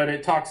 but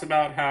it talks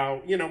about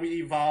how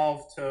we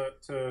evolved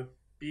to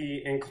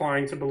be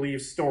inclined to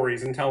believe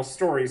stories and tell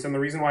stories. And the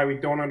reason why we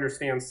don't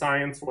understand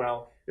science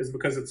well is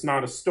because it's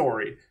not a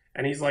story.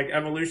 And he's like,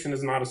 evolution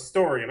is not a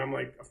story. And I'm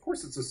like, of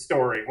course it's a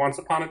story. Once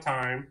upon a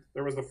time,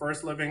 there was the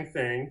first living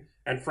thing.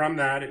 And from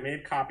that, it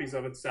made copies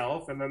of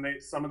itself. And then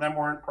some of them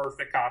weren't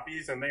perfect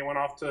copies. And they went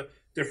off to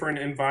different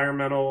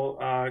environmental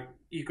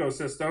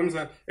ecosystems.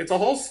 And it's a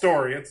whole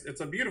story.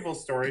 It's a beautiful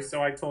story.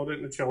 So I told it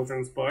in a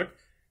children's book.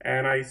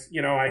 And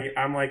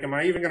I'm like, am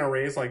I even going to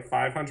raise like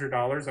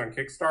 $500 on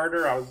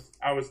Kickstarter?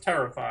 I was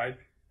terrified,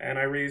 and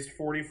I raised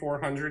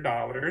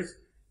 $4,400.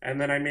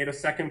 And then I made a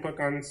second book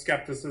on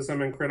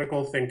skepticism and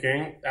critical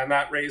thinking, and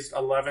that raised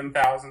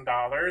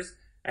 $11,000.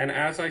 And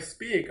as I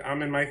speak,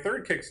 I'm in my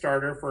third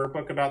Kickstarter for a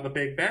book about the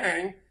Big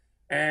Bang,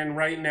 and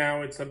right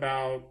now it's at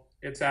about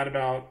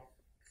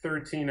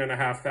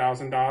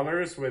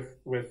 $13,500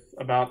 with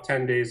about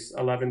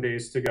 11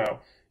 days to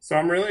go. So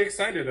I'm really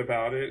excited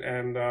about it,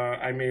 and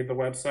I made the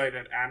website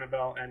at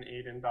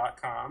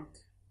AnnabelleandAiden.com,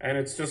 and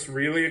it's just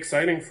really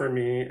exciting for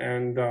me,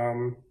 and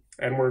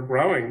we're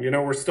growing.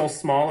 We're still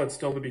small; it's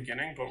still the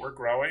beginning, but we're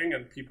growing,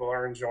 and people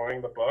are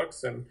enjoying the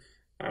books, and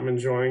I'm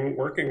enjoying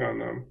working on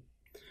them.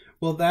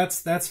 Well,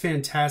 that's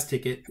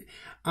fantastic.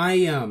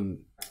 I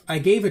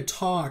gave a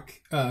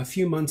talk a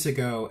few months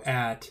ago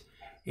at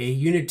a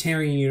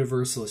Unitarian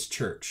Universalist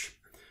church.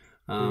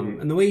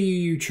 And the way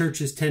UU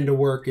churches tend to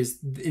work is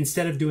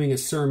instead of doing a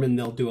sermon,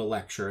 they'll do a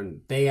lecture. And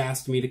they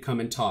asked me to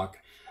come and talk.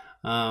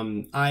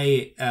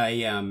 I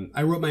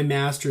wrote my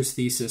master's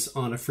thesis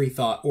on a free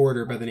thought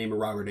orator by the name of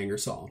Robert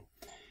Ingersoll.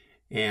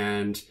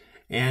 And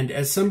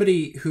as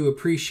somebody who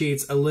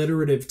appreciates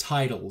alliterative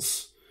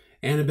titles,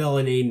 Annabelle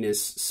and Aiden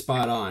is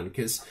spot on,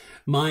 because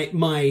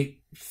my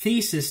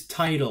thesis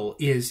title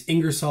is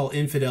Ingersoll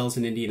Infidels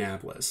in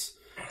Indianapolis.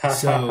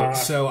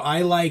 So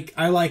I like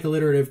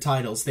alliterative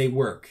titles. They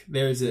work.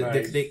 Nice.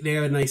 They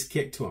have a nice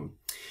kick to them.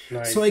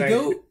 Nice. So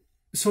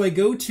I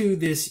go to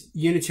this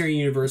Unitarian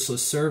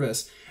Universalist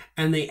service,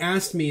 and they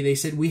asked me. They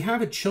said, we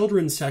have a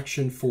children's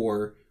section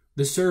for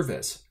the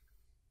service.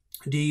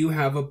 Do you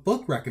have a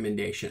book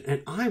recommendation?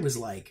 And I was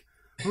like,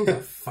 I don't have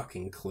a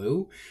fucking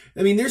clue.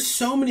 I mean, there's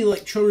so many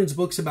like children's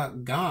books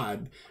about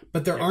God,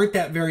 but there aren't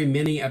that very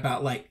many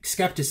about like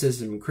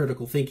skepticism,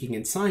 critical thinking,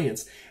 and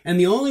science. And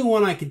the only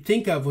one I could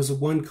think of was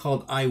one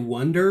called I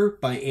Wonder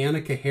by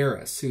Annika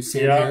Harris, who's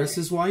Sam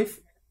Harris's wife.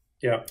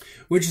 Yeah.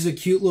 Which is a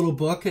cute little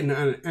book, and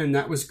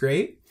that was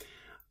great.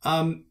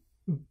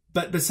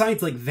 But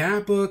besides like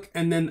that book,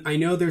 and then I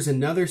know there's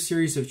another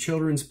series of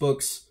children's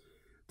books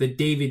that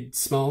David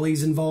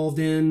Smalley's involved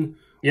in.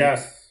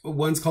 Yes.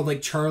 One's called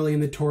like Charlie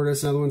and the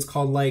Tortoise. Another one's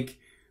called like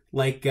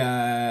Richie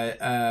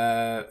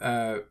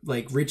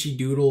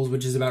Doodles,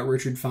 which is about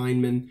Richard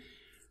Feynman.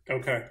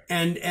 Okay.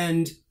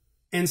 And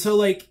so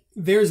like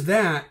there's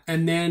that,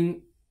 and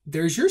then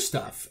there's your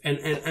stuff,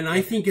 and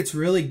I think it's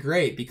really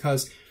great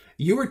because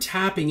you are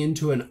tapping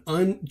into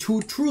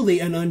truly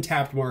an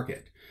untapped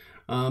market,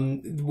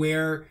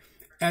 where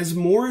as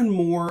more and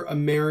more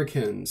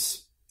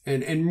Americans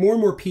and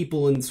more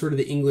people in sort of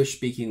the English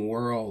speaking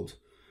world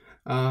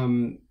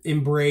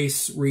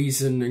embrace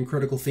reason and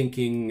critical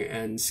thinking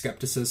and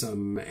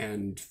skepticism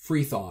and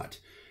free thought,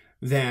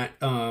 that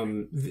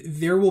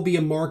there will be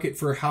a market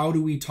for how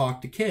do we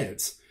talk to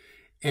kids.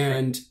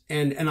 And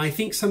I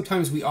think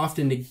sometimes we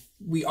often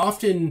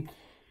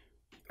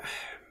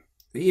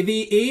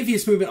the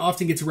atheist movement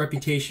often gets a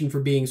reputation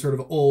for being sort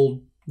of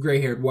old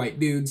gray-haired white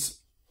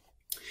dudes.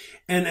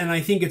 And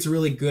I think it's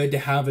really good to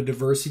have a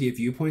diversity of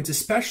viewpoints,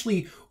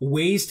 especially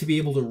ways to be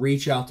able to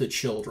reach out to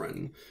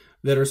children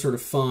that are sort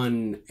of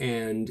fun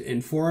and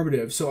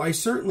informative. So I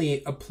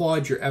certainly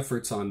applaud your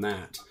efforts on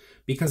that,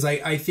 because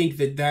I think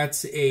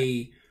that's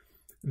a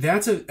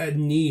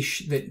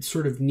niche that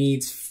sort of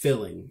needs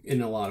filling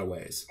in a lot of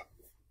ways.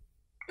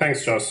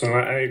 Thanks, Justin.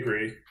 I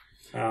agree.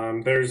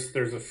 There's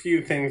a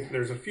few things.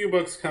 There's a few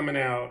books coming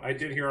out. I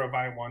did hear of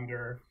I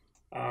Wonder.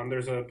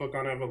 There's a book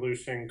on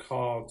evolution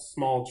called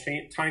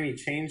Tiny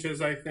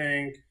Changes, I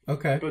think.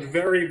 Okay. But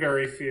very,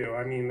 very few.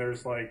 I mean,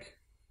 there's like,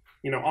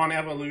 on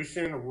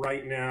evolution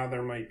right now,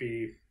 there might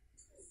be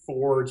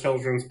 4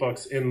 children's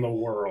books in the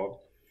world.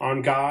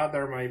 On God,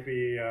 there might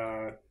be,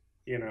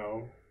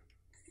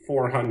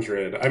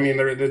 400. I mean,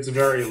 it's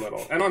very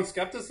little. And on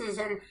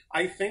skepticism,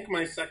 I think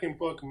my second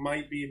book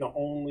might be the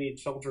only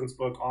children's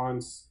book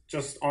on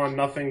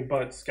nothing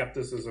but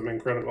skepticism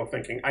and critical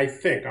thinking. I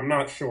think. I'm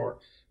not sure.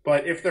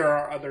 But if there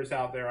are others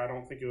out there, I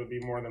don't think it would be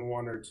more than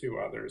one or two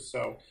others.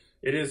 So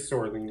it is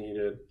sorely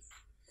needed.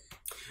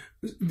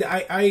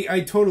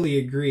 I totally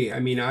agree. I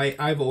mean,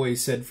 I've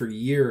always said for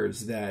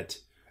years that,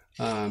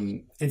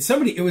 and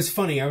somebody, it was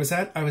funny. I was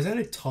at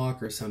a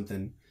talk or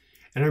something,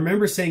 and I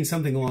remember saying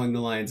something along the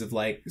lines of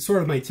like,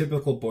 sort of my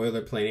typical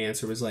boilerplate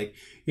answer was like,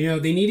 you know,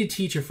 they need to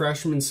teach a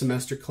freshman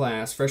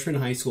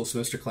high school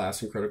semester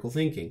class in critical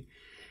thinking.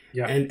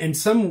 Yeah. And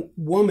some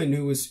woman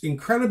who was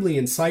incredibly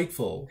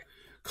insightful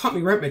caught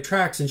me right in my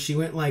tracks, and she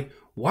went like,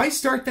 why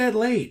start that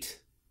late?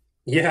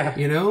 Yeah.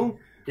 You know?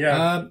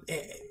 Yeah.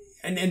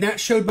 And that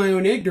showed my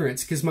own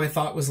ignorance, because my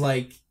thought was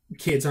like,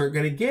 kids aren't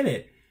going to get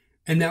it.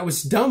 And that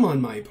was dumb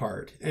on my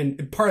part.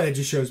 And part of that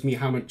just shows you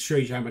how much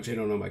I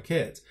don't know my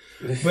kids.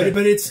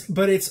 But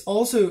it's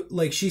also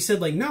like, she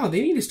said like, no,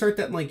 they need to start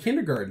that in like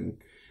kindergarten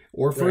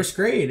or first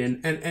grade.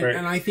 And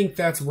I think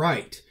that's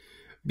right.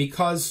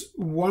 Because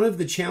one of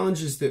the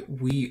challenges that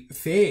we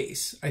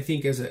face, I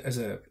think as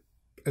a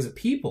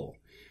people,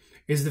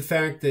 is the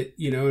fact that,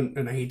 you know,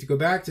 and I hate to go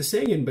back to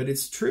singing, but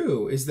it's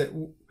true, is that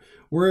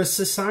we're a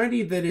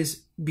society that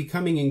is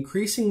becoming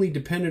increasingly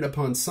dependent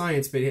upon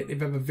science, but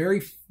have a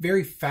very,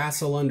 very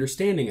facile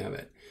understanding of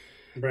it.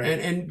 Right.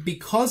 And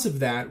because of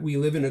that, we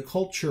live in a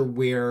culture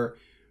where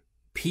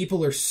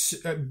people,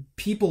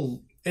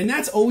 and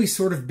that's always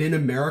sort of been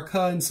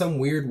America in some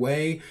weird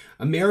way.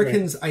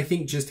 Americans, I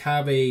think, just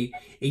have a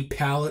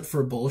palate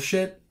for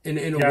bullshit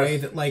in a way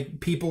that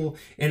like people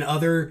in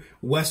other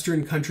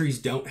Western countries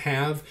don't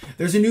have.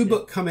 There's a new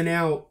book coming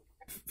out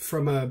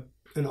from an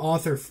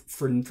author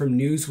from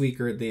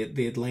Newsweek or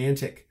the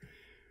Atlantic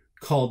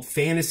called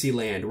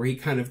Fantasyland, where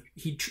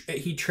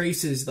he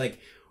traces like,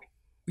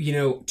 you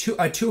know,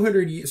 a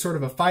 200 sort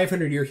of a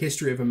 500-year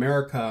history of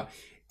America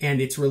and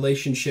its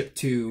relationship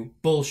to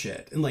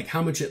bullshit, and like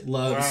how much it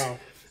loves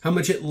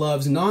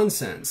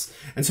nonsense.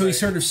 And so he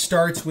sort of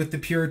starts with the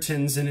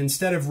Puritans, and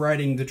instead of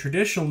writing the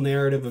traditional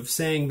narrative of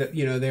saying that,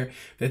 you know,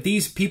 that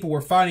these people were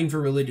fighting for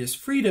religious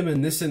freedom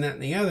and this and that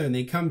and the other, and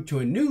they come to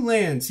a new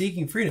land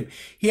seeking freedom,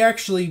 he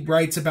actually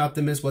writes about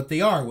them as what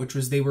they are, which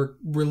was they were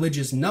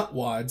religious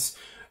nutwads,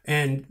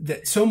 and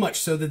that so much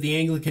so that the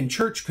Anglican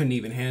Church couldn't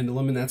even handle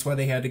them, and that's why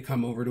they had to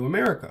come over to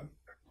America.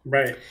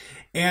 Right.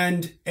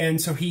 And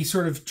so he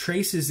sort of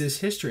traces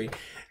this history,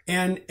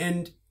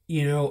 and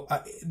you know,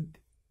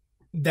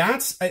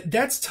 that's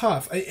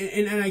tough.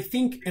 And I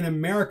think in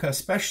America,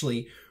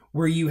 especially,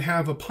 where you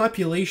have a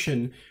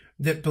population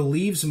that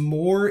believes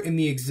more in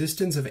the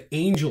existence of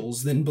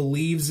angels than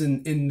believes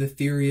in the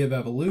theory of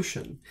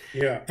evolution.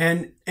 Yeah.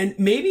 And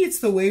maybe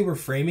it's the way we're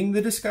framing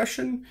the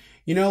discussion.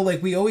 You know,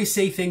 like we always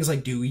say things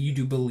like, do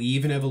you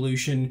believe in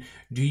evolution?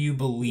 Do you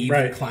believe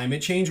in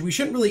climate change? We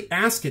shouldn't really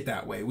ask it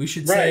that way. We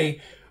should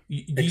say,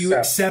 do you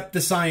accept the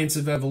science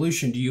of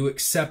evolution? Do you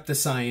accept the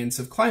science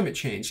of climate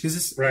change?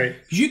 Because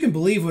you can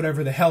believe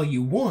whatever the hell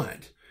you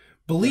want.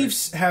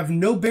 Beliefs have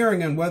no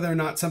bearing on whether or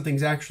not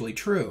something's actually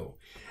true.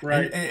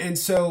 Right. And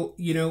so,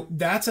 you know,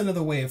 that's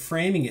another way of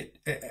framing it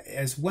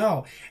as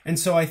well. And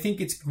so I think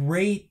it's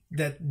great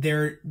that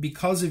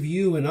because of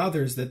you and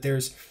others, that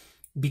there's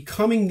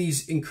becoming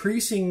these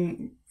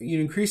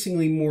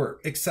increasingly more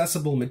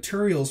accessible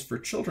materials for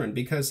children.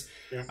 Because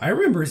I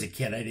remember as a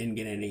kid, I didn't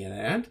get any of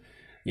that.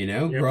 You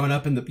know, growing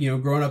up in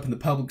the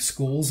public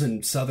schools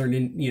in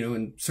southern, you know,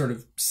 in sort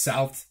of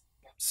South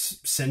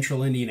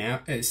Central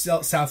Indiana,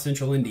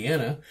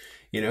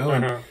 you know,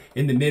 and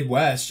in the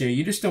Midwest, you know,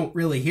 you just don't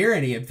really hear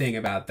anything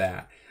about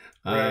that.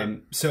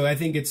 So I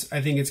think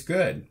it's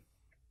good.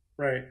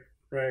 Right.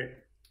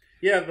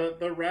 Yeah,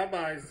 the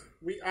rabbis.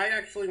 I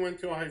actually went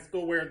to a high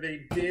school where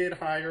they did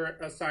hire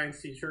a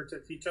science teacher to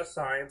teach us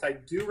science. I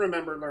do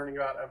remember learning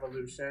about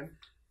evolution.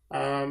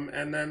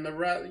 And then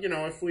you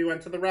know, if we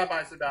went to the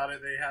rabbis about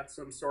it, they had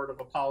some sort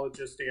of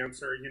apologist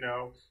answer. You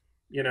know,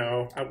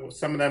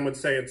 some of them would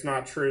say it's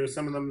not true.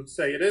 Some of them would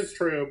say it is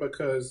true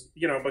because,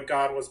 you know, but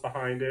God was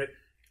behind it.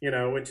 You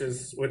know, which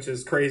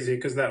is crazy,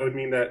 because that would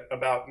mean that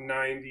about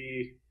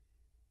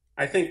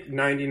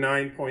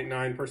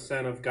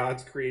 99.9% of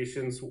God's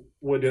creations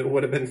would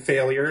have been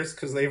failures,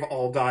 because they've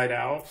all died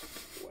out.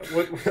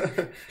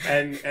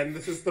 And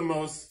this is the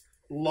most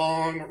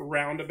long,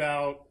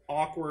 roundabout,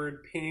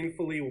 awkward,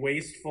 painfully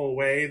wasteful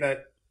way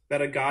that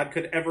a God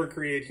could ever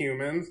create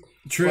humans.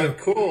 True. But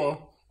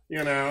cool.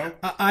 You know,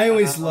 I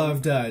always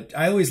loved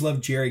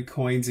Jerry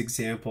Coyne's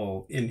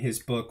example in his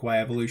book Why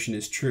Evolution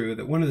is True,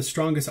 that one of the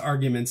strongest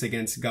arguments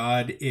against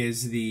God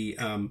is the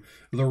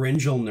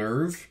laryngeal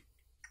nerve,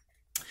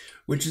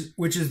 which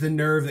is the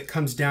nerve that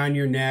comes down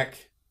your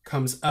neck,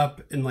 comes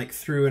up and like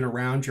through and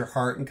around your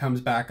heart and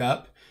comes back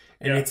up.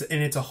 And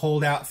it's a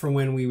holdout for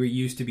when we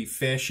used to be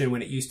fish, and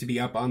when it used to be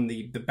up on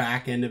the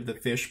back end of the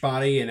fish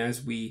body, and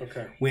as we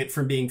went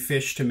from being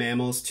fish to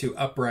mammals to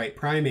upright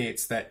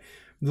primates, that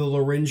the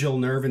laryngeal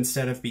nerve,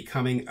 instead of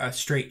becoming a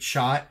straight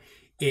shot,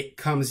 it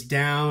comes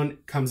down,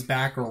 comes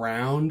back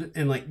around,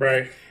 and like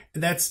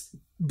that's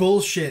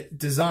bullshit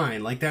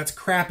design. Like, that's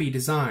crappy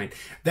design.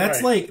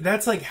 That's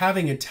like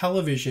having a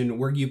television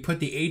where you put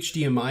the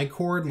HDMI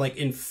cord like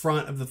in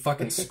front of the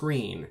fucking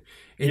screen.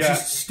 It's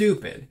just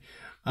stupid.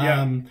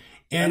 And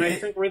I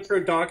think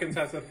Richard Dawkins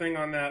has a thing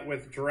on that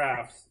with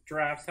giraffes.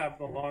 Giraffes have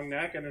the long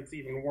neck, and it's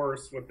even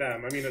worse with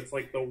them. I mean, it's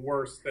like the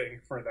worst thing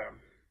for them.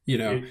 You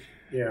know?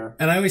 Yeah.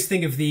 And I always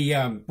think of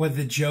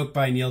the joke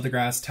by Neil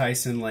deGrasse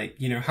Tyson, like,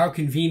 you know, how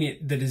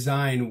convenient the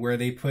design where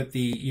they put the,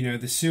 you know,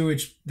 the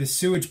sewage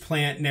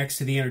plant next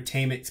to the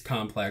entertainment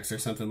complex or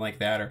something like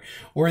that,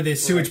 or the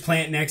sewage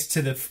plant next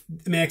to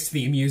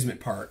the amusement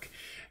park.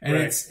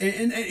 And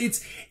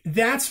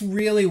that's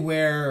really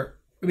where,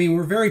 I mean,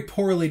 we're very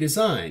poorly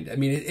designed. I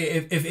mean,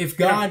 if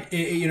God,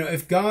 you know,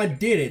 if God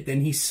did it,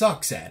 then he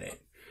sucks at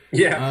it.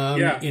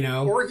 Yeah. You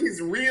know, or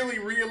he's really,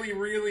 really,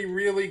 really,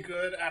 really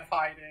good at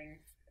hiding.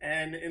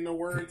 And in the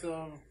words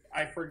of,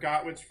 I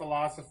forgot which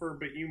philosopher,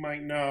 but you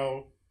might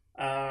know,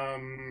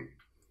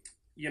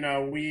 you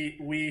know,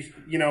 we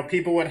you know,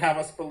 people would have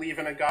us believe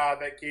in a God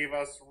that gave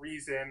us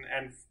reason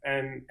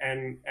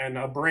and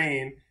a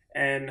brain,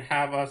 and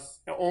have us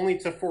only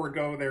to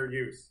forego their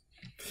use.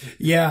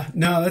 Yeah,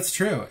 no, that's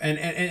true, and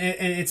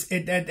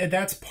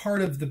that's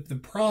part of the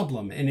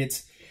problem, and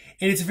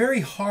it's very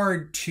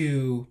hard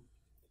to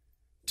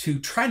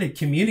try to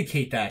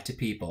communicate that to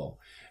people.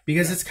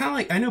 Because it's kind of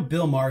like, I know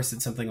Bill Maher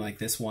said something like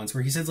this once,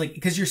 where he says, like,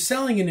 because you're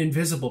selling an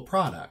invisible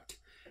product.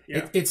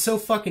 Yeah. It's so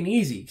fucking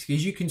easy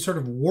because you can sort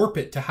of warp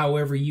it to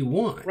however you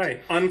want.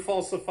 Right.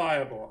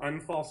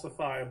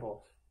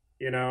 Unfalsifiable.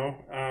 You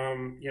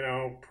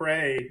know,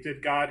 pray.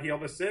 Did God heal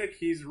the sick?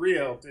 He's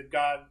real. Did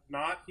God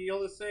not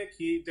heal the sick?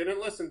 He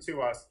didn't listen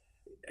to us.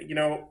 You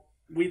know,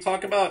 we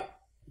talk about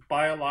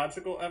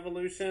biological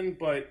evolution,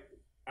 but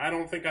I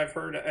don't think I've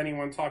heard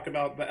anyone talk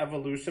about the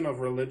evolution of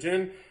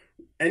religion.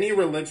 Any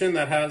religion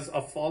that has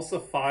a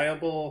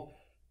falsifiable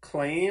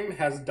claim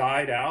has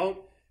died out.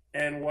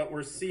 And what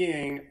we're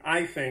seeing,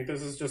 I think,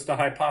 this is just a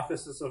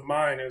hypothesis of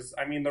mine, is,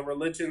 I mean, the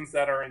religions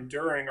that are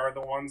enduring are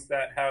the ones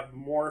that have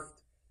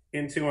morphed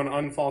into an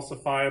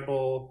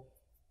unfalsifiable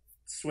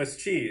Swiss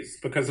cheese,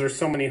 because there's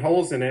so many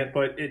holes in it,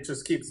 but it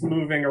just keeps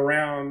moving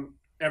around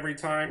every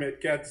time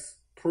it gets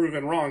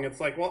proven wrong. It's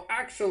like, well,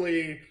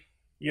 actually,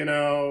 you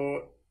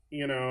know,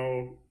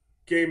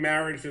 gay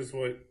marriage is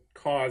what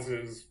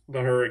causes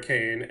the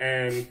hurricane.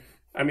 And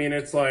I mean,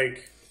 it's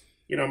like,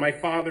 you know, my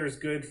father's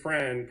good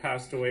friend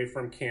passed away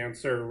from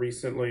cancer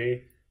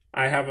recently.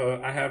 My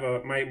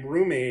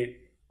roommate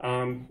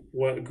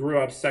grew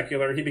up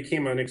secular. He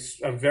became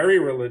a very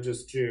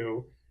religious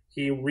Jew.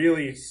 He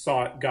really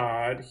sought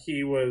God.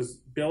 He was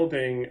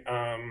building,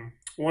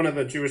 one of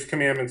the Jewish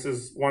commandments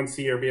is once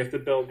a year we have to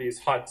build these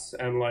huts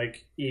and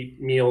like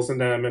eat meals in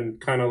them and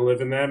kind of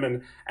live in them.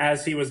 And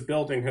as he was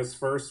building his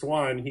first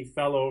one, he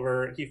fell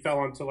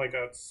onto like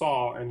a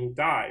saw and he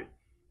died.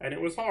 And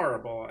it was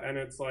horrible. And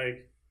it's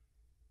like,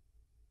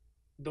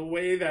 the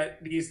way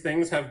that these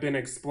things have been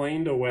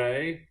explained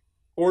away,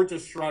 or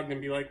just shrugged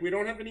and be like, we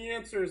don't have any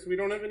answers,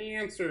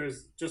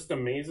 just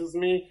amazes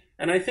me.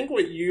 And I think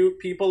what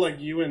people like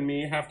you and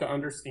me have to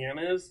understand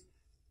is,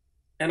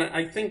 and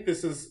I think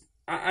this is,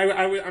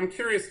 I'm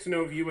curious to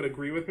know if you would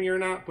agree with me or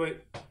not,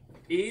 but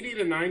 80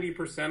 to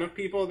 90% of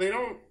people, they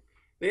don't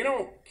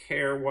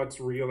care what's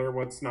real or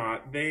what's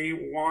not. They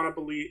want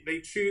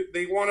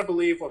to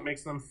believe what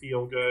makes them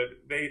feel good.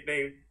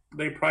 They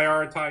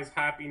prioritize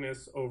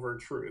happiness over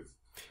truth.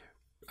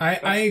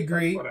 I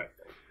agree. That's what I think.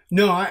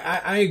 No,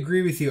 I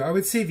agree with you. I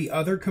would say the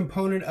other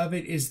component of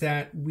it is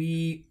that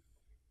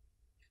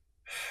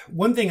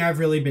one thing I've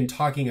really been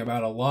talking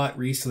about a lot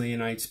recently,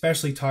 and I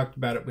especially talked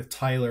about it with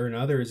Tyler and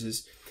others,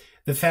 is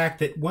the fact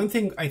that one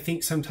thing I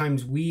think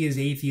sometimes we as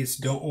atheists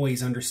don't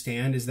always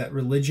understand is that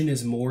religion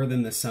is more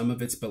than the sum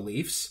of its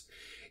beliefs.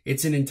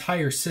 It's an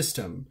entire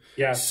system.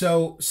 Yeah.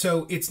 So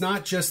it's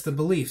not just the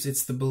beliefs.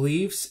 It's the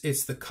beliefs,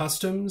 it's the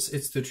customs,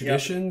 it's the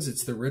traditions,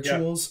 it's the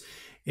rituals,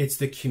 it's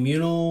the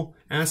communal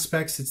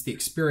aspects, it's the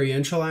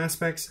experiential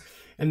aspects.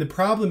 And the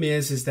problem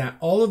is that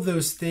all of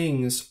those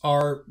things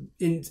are,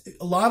 in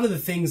a lot of the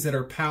things that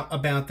are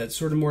about that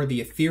sort of more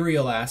the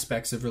ethereal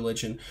aspects of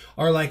religion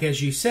are like,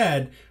 as you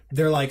said,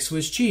 they're like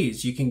Swiss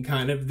cheese. You can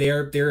kind of,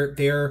 they're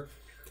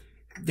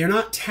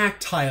not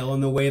tactile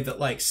in the way that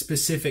like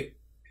specific,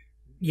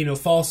 you know,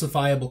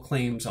 falsifiable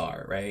claims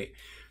are, right?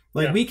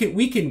 Like we can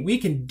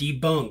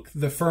debunk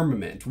the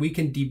firmament. We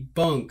can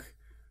debunk,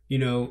 you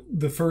know,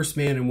 the first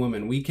man and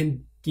woman. We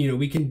can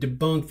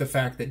debunk the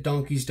fact that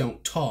donkeys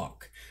don't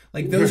talk.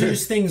 Like those are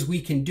just things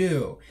we can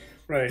do.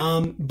 Right.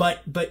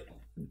 But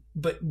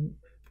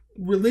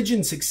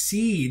religion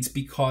succeeds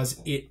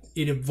because it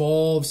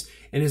evolves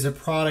and is a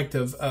product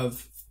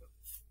of,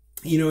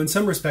 you know, in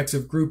some respects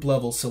of group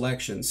level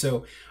selection.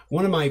 So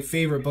one of my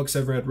favorite books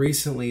I've read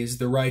recently is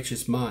The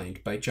Righteous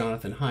Mind by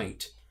Jonathan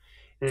Haidt.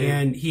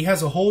 And he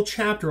has a whole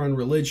chapter on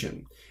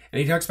religion.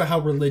 And he talks about how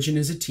religion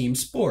is a team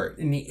sport.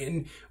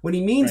 And what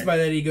he means by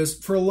that, he goes,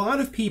 for a lot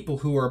of people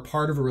who are a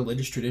part of a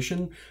religious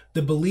tradition,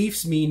 the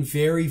beliefs mean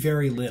very,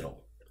 very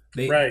little.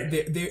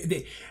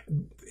 Right.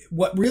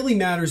 What really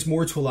matters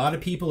more to a lot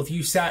of people, if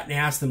you sat and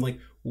asked them, like,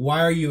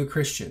 why are you a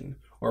Christian?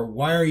 Or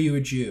why are you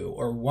a Jew?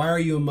 Or why are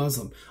you a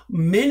Muslim?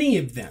 Many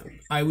of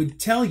them, I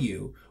would tell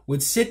you,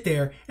 would sit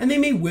there and they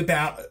may whip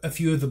out a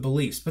few of the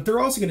beliefs, but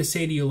they're also going to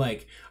say to you,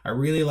 like, I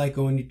really like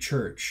going to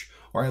church,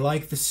 or I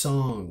like the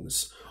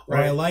songs, or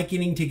I like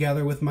getting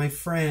together with my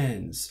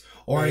friends,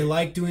 or I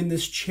like doing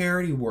this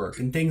charity work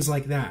and things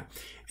like that.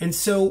 And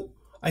so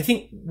I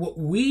think what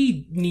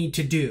we need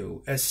to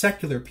do as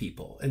secular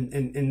people,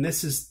 and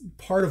this is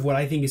part of what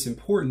I think is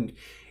important,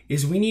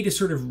 is we need to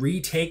sort of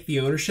retake the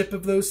ownership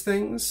of those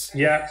things,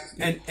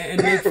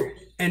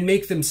 and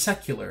make them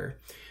secular,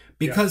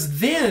 because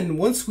then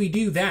once we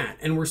do that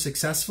and we're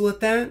successful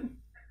at that,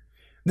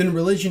 then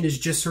religion is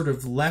just sort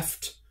of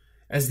left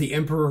as the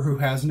emperor who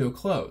has no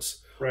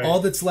clothes. Right. All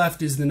that's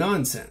left is the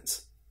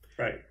nonsense,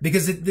 right?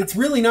 Because it's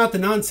really not the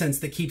nonsense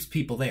that keeps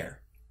people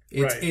there.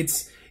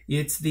 It's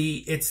the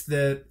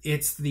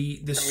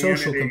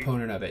social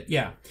component of it,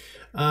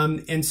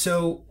 and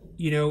so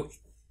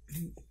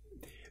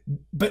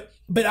But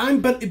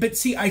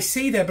see, I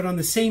say that, but on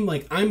the same,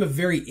 like, I'm a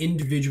very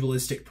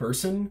individualistic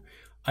person.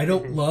 I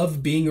don't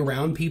love being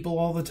around people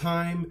all the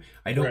time.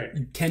 I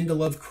don't tend to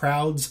love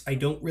crowds. I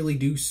don't really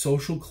do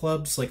social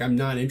clubs. Like, I'm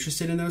not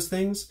interested in those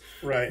things.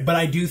 Right. But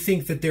I do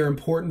think that they're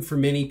important for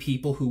many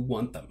people who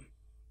want them.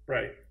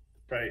 Right.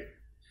 Right.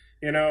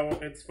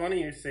 It's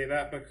funny you say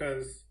that,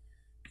 because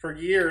for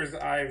years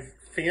I've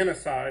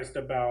fantasized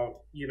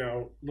about,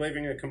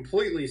 living a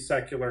completely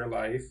secular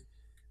life.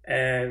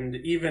 And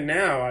even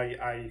now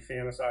I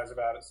fantasize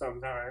about it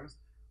sometimes,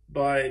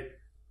 but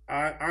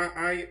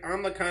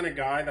I'm the kind of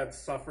guy that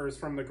suffers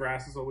from the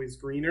grass is always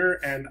greener.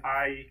 And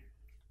I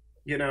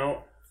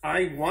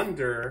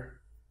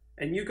wonder,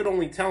 and you could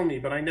only tell me,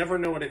 but I never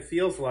know what it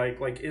feels like.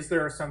 Like, is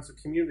there a sense of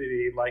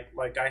community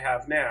like I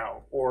have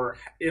now? Or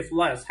if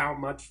less, how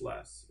much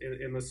less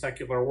in the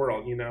secular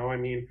world? I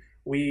mean,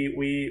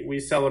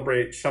 we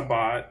celebrate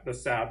Shabbat, the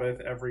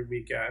Sabbath, every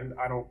weekend.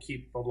 I don't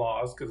keep the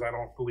laws because I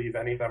don't believe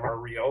any of them are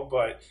real.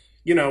 But,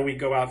 we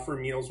go out for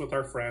meals with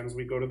our friends.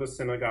 We go to the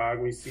synagogue.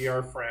 We see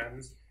our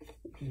friends.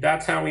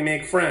 That's how we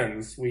make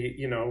friends.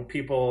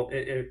 People,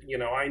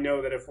 I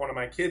know that if one of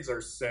my kids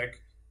are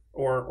sick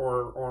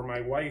or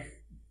my wife,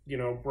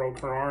 broke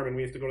her arm and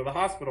we have to go to the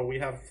hospital, we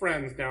have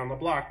friends down the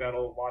block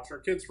that'll watch our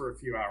kids for a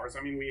few hours.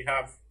 I mean, we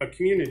have a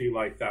community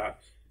like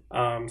that.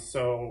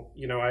 So,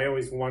 I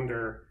always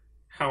wonder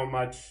how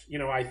much,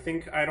 I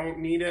think I don't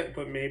need it,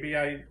 but maybe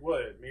I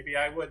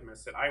would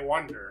miss it. I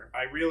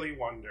really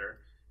wonder.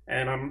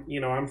 And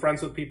I'm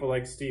friends with people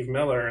like Steve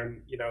Miller,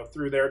 and,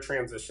 through their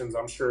transitions,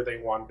 I'm sure they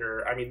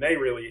wonder. I mean, they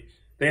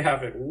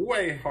have it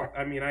way hard.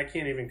 I mean, I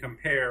can't even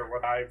compare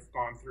what I've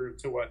gone through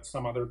to what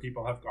some other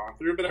people have gone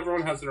through, but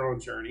everyone has their own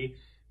journey.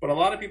 But a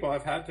lot of people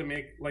have had to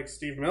make, like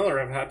Steve Miller,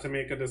 have had to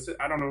make a decision.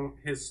 I don't know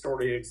his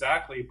story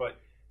exactly, but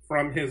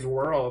from his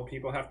world,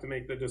 people have to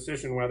make the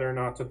decision whether or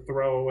not to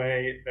throw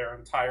away their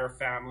entire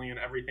family and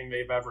everything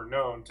they've ever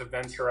known to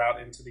venture out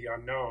into the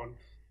unknown.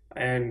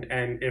 And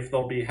if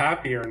they'll be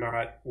happy or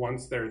not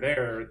once they're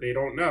there, they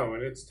don't know.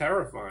 And it's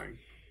terrifying.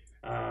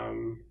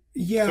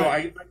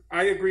 So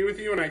I agree with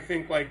you. And I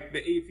think, like, the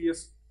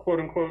atheist, quote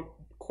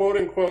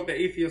unquote, the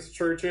atheist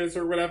churches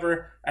or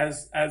whatever,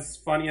 as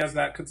funny as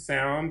that could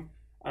sound,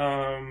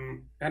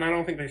 and I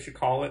don't think they should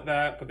call it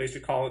that, but they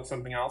should call it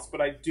something else. But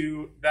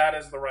that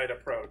is the right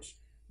approach.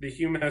 The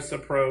humanist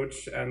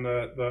approach, and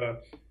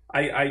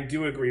I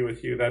do agree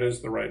with you. That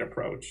is the right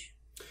approach.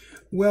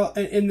 Well,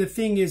 and the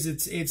thing is,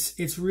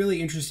 it's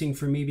really interesting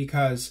for me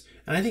because,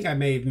 and I think I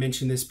may have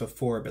mentioned this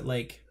before, but,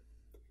 like,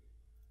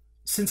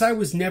 since I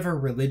was never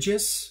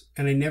religious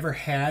and I never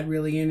had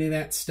really any of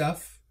that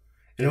stuff,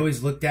 and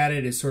always looked at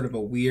it as sort of a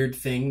weird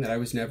thing that I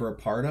was never a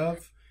part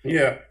of.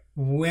 Yeah.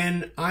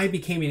 When I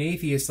became an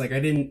atheist, like, I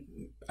didn't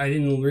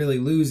really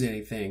lose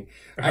anything.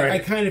 Right. I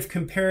kind of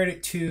compared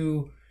it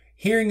to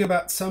hearing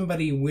about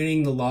somebody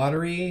winning the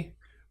lottery,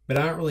 but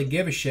I don't really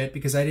give a shit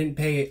because I didn't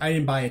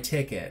buy a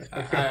ticket.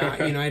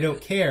 I don't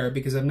care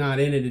because I'm not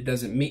in it. It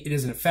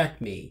doesn't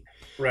affect me.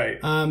 Right.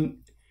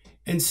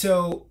 And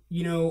so,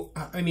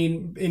 I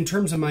mean, in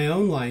terms of my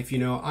own life,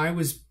 I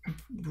was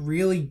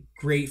really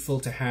grateful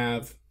to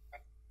have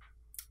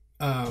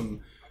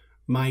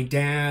my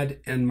dad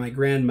and my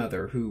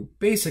grandmother, who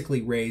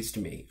basically raised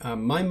me.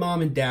 My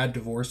mom and dad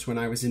divorced when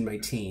I was in my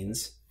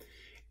teens,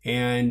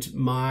 and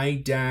my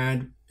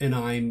dad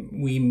and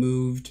we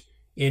moved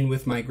in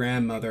with my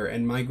grandmother,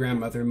 and my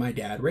grandmother and my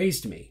dad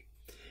raised me.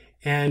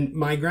 And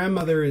my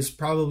grandmother is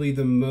probably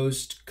the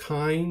most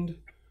kind,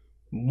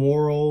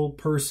 moral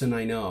person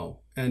I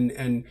know.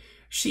 And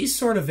she's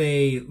sort of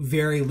a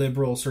very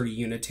liberal, sort of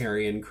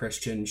Unitarian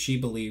Christian. She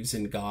believes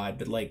in God,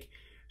 but, like,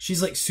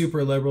 she's, like,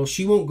 super liberal.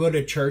 She won't go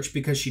to church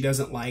because she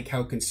doesn't like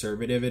how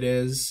conservative it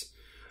is,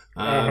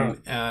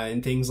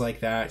 and things like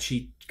that.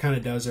 She kind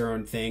of does her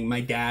own thing.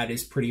 My dad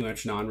is pretty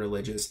much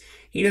non-religious.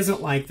 He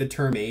doesn't like the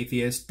term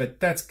atheist, but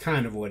that's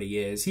kind of what he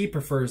is. He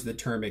prefers the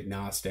term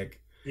agnostic.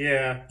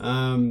 Yeah.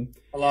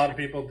 A lot of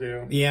people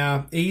do.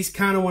 Yeah, he's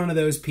kind of one of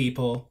those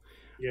people.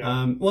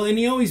 Yeah. Well, and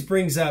he always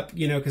brings up,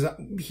 because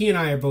he and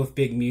I are both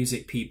big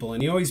music people,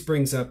 and he always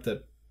brings up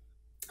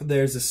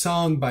there's a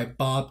song by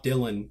Bob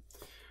Dylan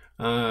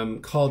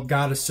called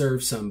 "Gotta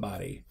Serve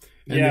Somebody,"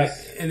 and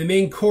Yes. the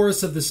main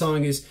chorus of the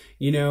song is,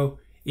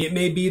 it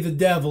may be the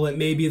devil, it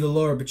may be the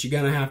Lord, but you're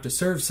gonna have to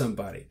serve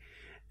somebody.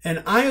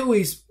 And I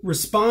always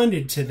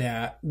responded to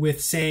that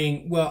with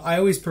saying, well, I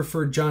always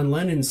preferred John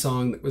Lennon's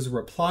song that was a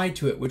reply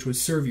to it, which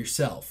was "Serve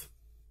Yourself."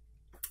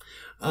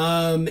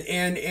 Which,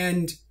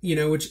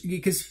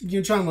 because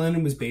John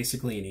Lennon was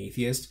basically an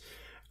atheist,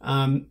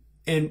 and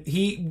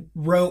he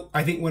wrote,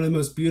 I think, one of the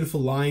most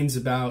beautiful lines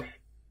about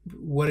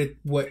what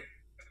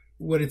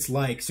it's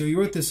like. So he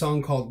wrote this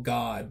song called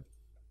 "God,"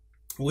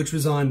 which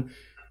was on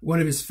one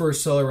of his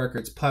first solo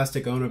records,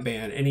 Plastic Ono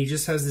Band, and he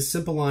just has this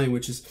simple line,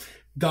 which is,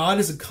 "God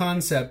is a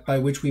concept by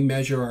which we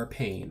measure our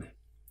pain."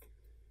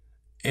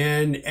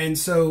 And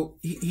so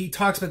he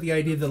talks about the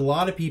idea that a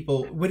lot of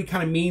people, what he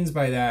kind of means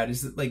by that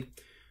is that, like,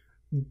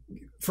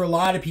 for a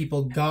lot of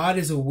people, God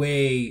is a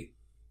way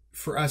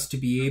for us to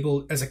be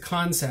able, as a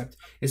concept,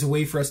 is a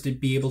way for us to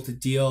be able to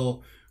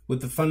deal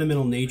with the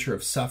fundamental nature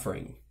of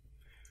suffering.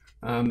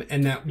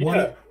 And that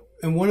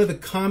one of the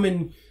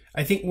common,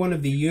 I think one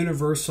of the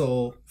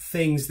universal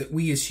things that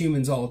we as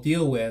humans all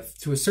deal with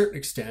to a certain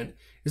extent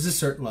is a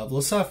certain level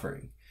of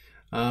suffering.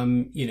 So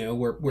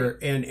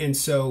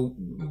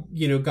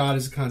God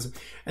is a concept.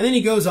 And then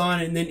he goes on,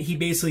 and then he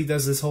basically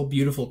does this whole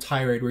beautiful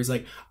tirade where he's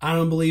like, I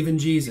don't believe in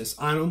Jesus.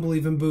 I don't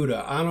believe in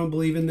Buddha. I don't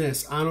believe in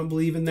this. I don't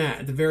believe in that.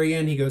 At the very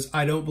end, he goes,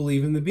 I don't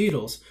believe in the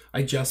Beatles.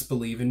 I just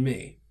believe in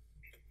me.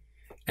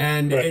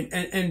 And, right.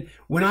 and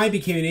when I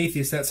became an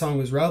atheist, that song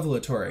was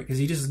revelatory, because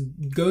he just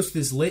goes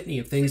through this litany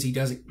of things he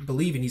doesn't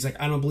believe in. He's like,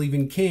 I don't believe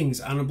in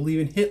kings. I don't believe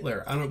in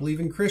Hitler. I don't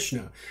believe in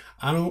Krishna.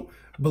 I don't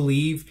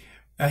believe...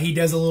 he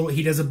does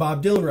a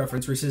Bob Dylan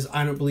reference where he says,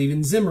 I don't believe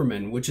in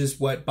Zimmerman, which is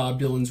what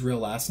Bob Dylan's real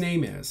last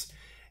name is.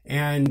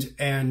 And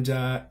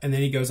then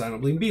he goes, I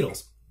don't believe in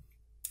Beatles.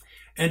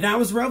 And that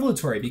was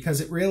revelatory, because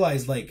it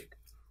realized, like,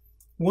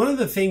 one of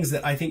the things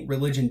that I think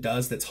religion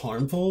does that's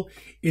harmful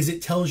is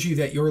it tells you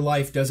that your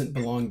life doesn't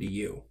belong to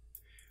you,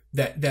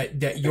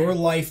 that your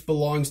life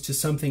belongs to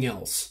something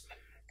else.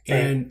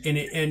 And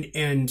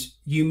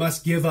you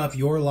must give up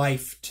your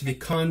life to the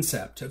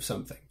concept of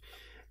something.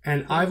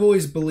 And I've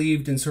always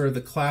believed in sort of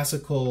the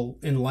classical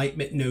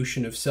Enlightenment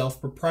notion of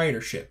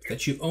self-proprietorship,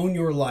 that you own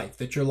your life,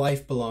 that your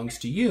life belongs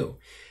to you.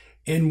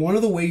 And one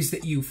of the ways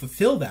that you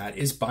fulfill that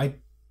is by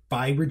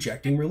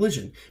rejecting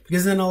religion,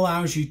 because then it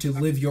allows you to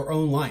live your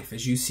own life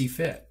as you see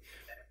fit.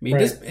 I mean,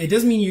 right. it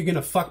doesn't mean you're going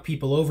to fuck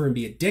people over and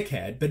be a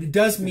dickhead, but it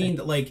does mean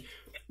that, like,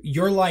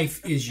 your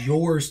life is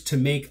yours to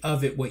make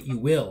of it what you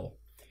will.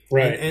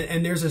 Right.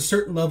 And there's a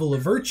certain level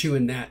of virtue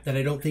in that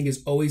I don't think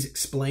is always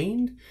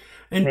explained.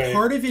 And right.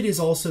 part of it is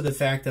also the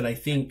fact that I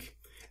think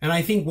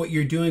what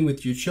you're doing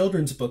with your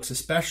children's books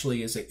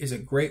especially is a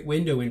great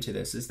window into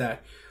this, is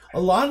that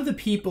a lot of the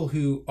people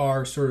who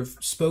are sort of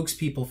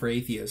spokespeople for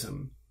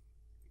atheism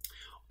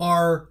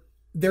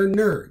they're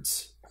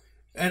nerds.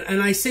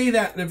 And I say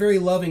that in a very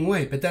loving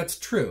way, but that's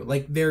true.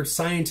 Like, they're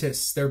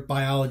scientists, they're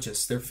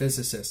biologists, they're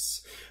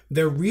physicists.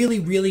 They're really,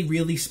 really,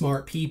 really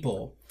smart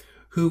people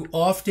who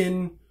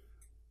often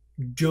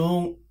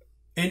don't.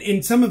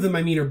 And some of them,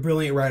 I mean, are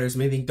brilliant writers. I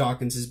mean, I think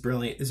Dawkins is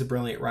a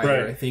brilliant writer.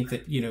 Right. I think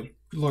that,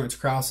 Lawrence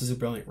Krauss is a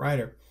brilliant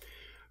writer.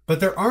 But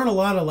there aren't a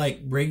lot of,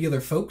 like, regular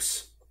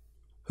folks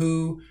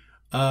who,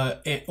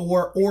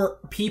 or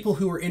people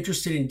who are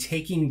interested in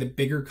taking the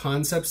bigger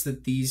concepts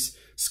that these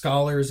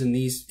scholars and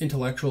these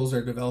intellectuals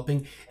are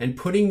developing and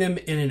putting them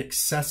in an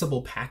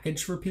accessible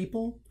package for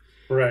people.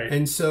 Right.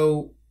 And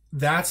so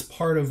that's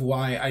part of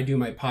why I do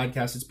my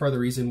podcast. It's part of the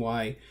reason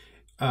why,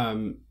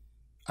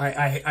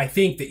 I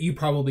think that you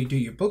probably do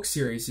your book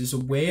series is a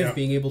way of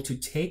being able to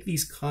take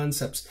these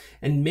concepts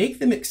and make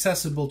them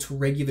accessible to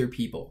regular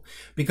people,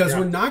 because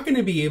we're not going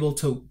to be able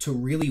to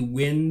really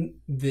win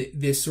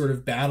this sort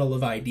of battle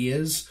of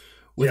ideas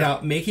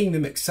without making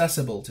them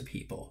accessible to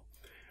people.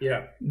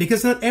 Yeah.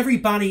 Because not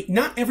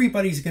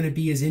everybody's going to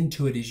be as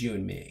into it as you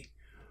and me.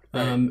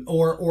 Right.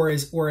 Or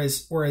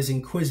as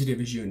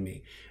inquisitive as you and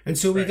me. And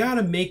so we got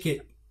to make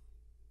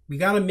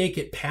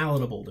it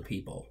palatable to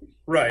people.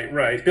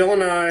 Right. Bill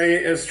and I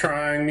is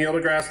trying. Neil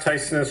deGrasse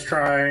Tyson is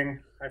trying.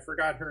 I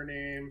forgot her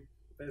name.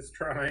 Is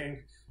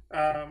trying.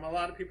 A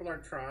lot of people are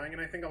trying,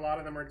 and I think a lot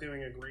of them are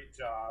doing a great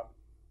job.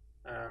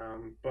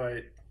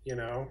 But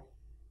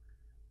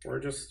we're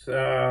just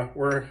the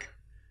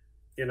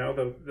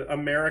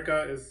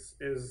America is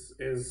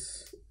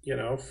it's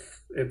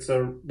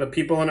the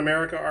people in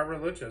America are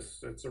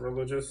religious. It's a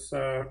religious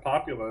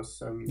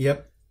populace, and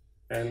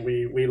and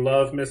we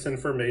love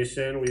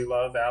misinformation. We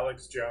love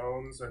Alex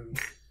Jones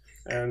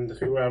and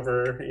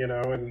whoever,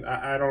 and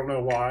I don't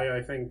know why.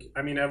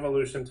 I mean,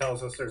 evolution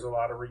tells us there's a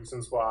lot of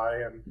reasons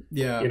why, and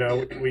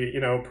we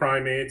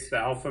primates, the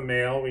alpha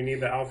male, we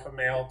need the alpha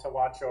male to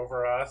watch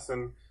over us,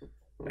 and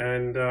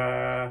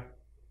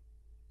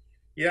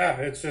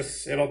it's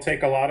just, it'll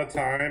take a lot of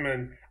time,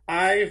 and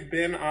I've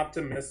been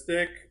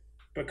optimistic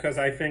because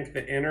I think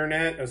the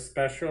internet,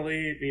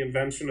 especially the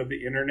invention of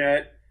the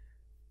internet,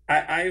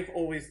 I've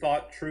always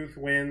thought truth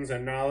wins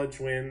and knowledge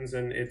wins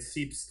and it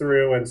seeps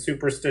through and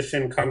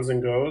superstition comes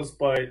and goes.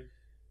 But,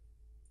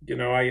 you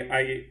know,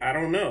 I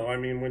don't know. I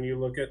mean, when you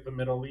look at the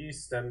Middle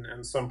East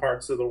and some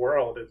parts of the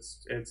world,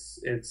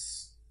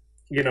 it's,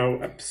 you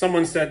know,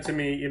 someone said to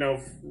me, you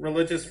know,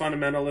 religious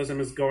fundamentalism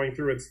is going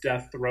through its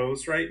death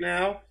throes right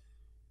now.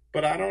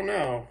 But I don't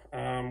know,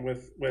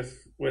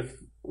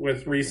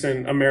 with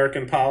recent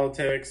American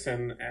politics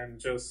and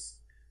just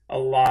a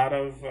lot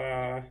of,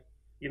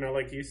 you know,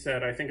 like you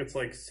said, I think it's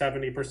like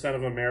 70%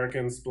 of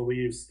Americans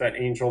believes that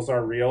angels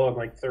are real, and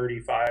like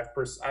 35%,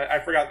 I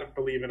forgot to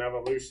believe in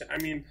evolution. I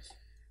mean,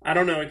 I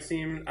don't know. It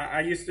seemed,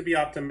 I used to be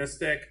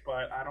optimistic,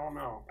 but I don't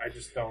know. I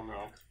just don't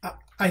know.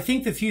 I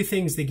think the few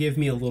things that give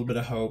me a little bit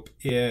of hope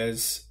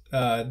is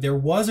there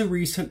was a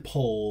recent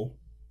poll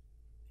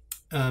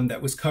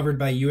that was covered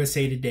by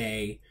USA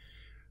Today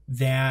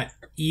that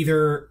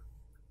either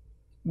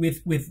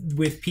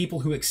with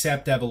people who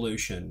accept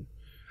evolution,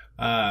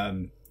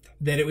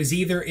 that it was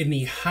either in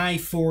the high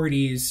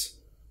 40s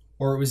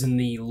or it was in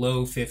the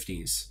low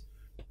 50s,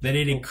 that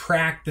it had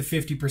cracked the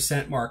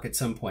 50% mark at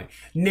some point.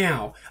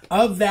 Now,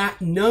 of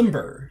that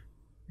number,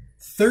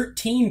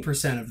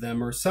 13% of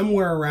them, or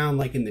somewhere around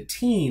like in the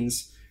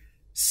teens,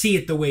 see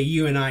it the way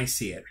you and I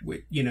see it.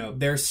 You know,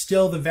 there's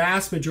still the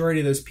vast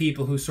majority of those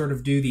people who sort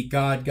of do the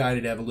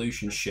God-guided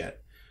evolution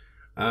shit.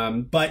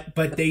 But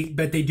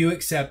they do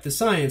accept the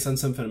science on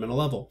some fundamental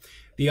level.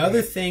 The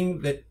other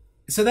thing that,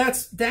 so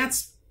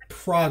that's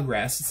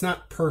progress. It's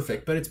not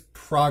perfect, but it's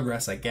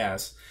progress, I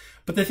guess.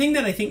 But the thing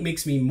that I think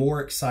makes me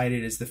more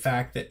excited is the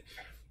fact that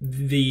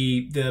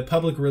the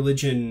Public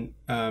Religion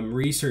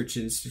Research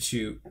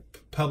Institute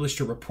published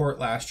a report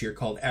last year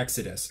called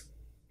Exodus.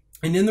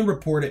 And in the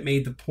report, it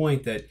made the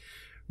point that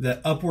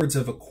upwards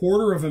of a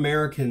quarter of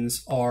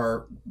Americans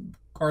are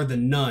the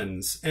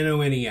nuns,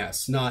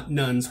 N-O-N-E-S, not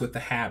nuns with the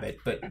habit,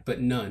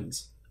 but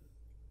nuns.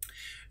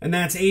 And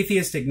that's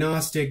atheist,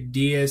 agnostic,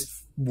 deist,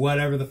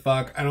 whatever the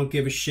fuck. I don't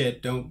give a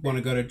shit. Don't want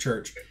to go to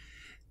church.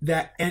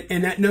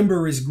 And that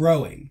number is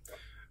growing.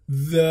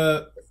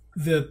 The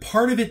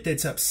part of it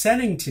that's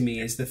upsetting to me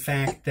is the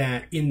fact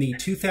that in the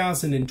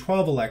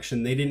 2012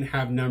 election, they didn't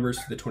have numbers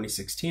for the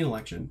 2016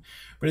 election.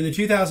 But in the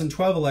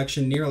 2012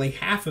 election, nearly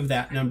half of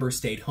that number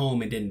stayed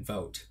home and didn't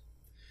vote.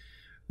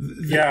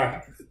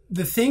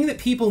 The thing that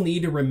people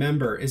need to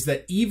remember is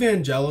that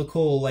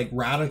evangelical, like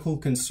radical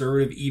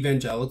conservative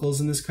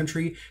evangelicals in this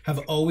country have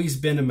always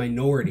been a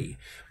minority,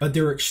 but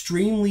they're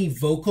extremely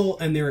vocal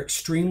and they're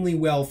extremely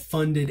well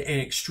funded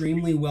and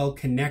extremely well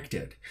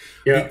connected.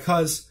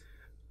 Because,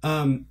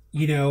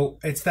 you know,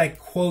 it's that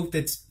quote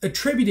that's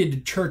attributed to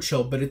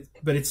Churchill, but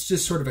it's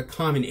just sort of a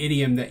common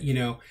idiom that, you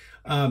know,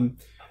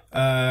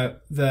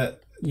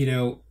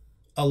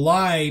 a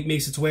lie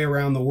makes its way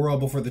around the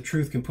world before the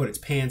truth can put its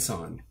pants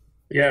on.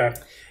 Yeah.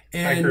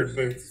 And, I heard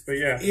this, but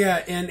yeah. Yeah,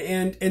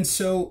 and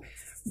so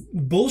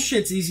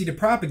bullshit's easy to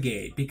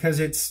propagate because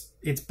it's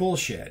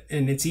bullshit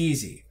and it's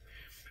easy.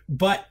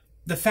 But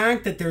the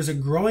fact that there's a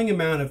growing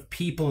amount of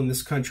people in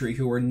this country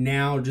who are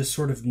now just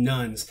sort of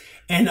nuns,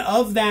 and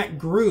of that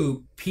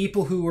group,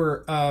 people who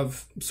are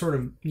of sort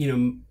of, you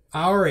know,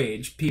 our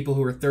age, people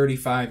who are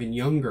 35 and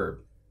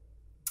younger,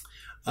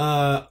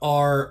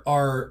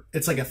 are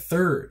it's like a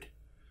third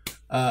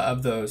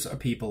of those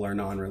people are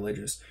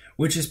non-religious,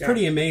 which is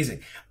pretty amazing.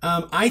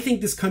 I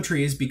think this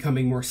country is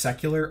becoming more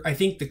secular. I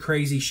think the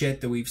crazy shit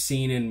that we've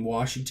seen in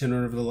Washington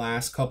over the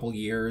last couple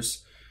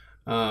years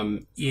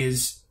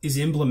is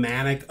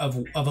emblematic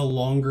of a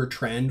longer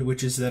trend,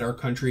 which is that our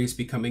country is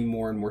becoming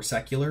more and more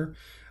secular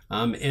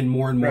and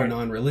more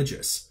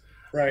non-religious.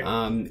 Right.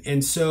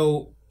 And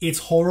so it's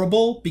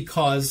horrible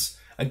because,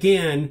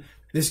 again,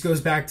 this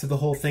goes back to the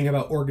whole thing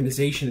about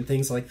organization and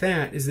things like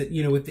that, is that,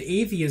 you know, with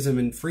the atheism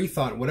and free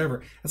thought and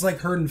whatever, it's like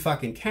herding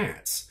fucking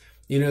cats.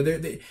 You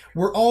know,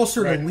 we're all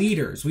sort of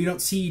leaders. We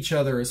don't see each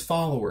other as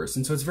followers.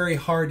 And so it's very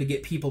hard to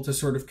get people to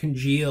sort of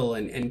congeal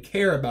and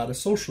care about a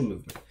social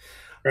movement.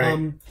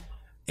 Right.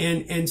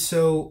 And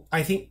so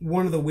I think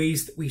one of the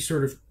ways that we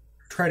sort of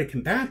try to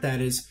combat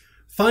that is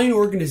find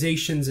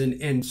organizations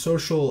and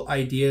social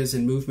ideas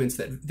and movements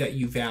that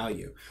you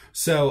value.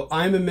 So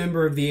I'm a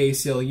member of the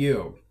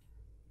ACLU.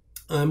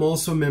 I'm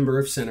also a member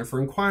of Center for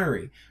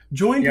Inquiry.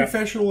 Join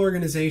professional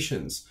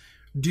organizations.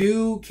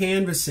 Do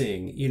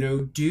canvassing, you know,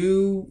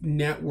 do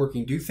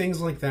networking, do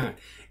things like that.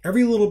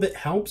 Every little bit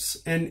helps.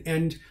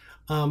 And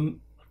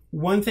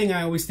one thing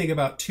I always think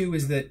about too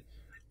is that,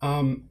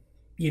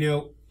 you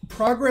know,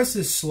 progress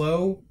is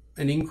slow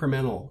and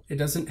incremental. It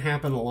doesn't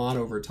happen a lot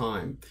over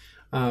time.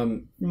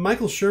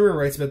 Michael Shermer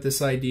writes about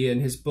this idea in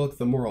his book,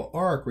 The Moral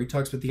Arc, where he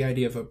talks about the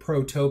idea of a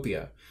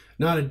protopia.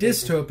 Not a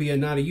dystopia,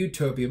 not a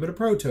utopia, but a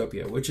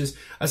protopia, which is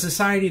a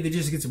society that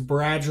just gets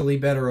gradually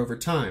better over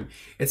time.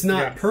 It's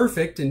not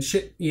perfect and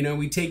shit, you know,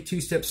 we take 2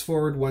 steps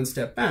forward, 1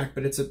 step back,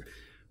 but it's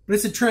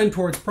a trend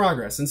towards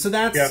progress. And so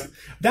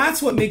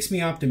that's what makes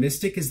me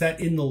optimistic, is that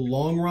in the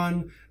long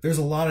run, there's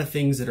a lot of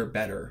things that are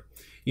better.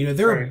 You know,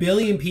 there are a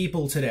billion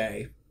people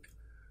today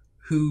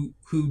who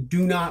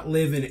do not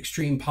live in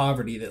extreme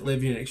poverty that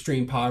lived in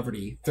extreme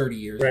poverty 30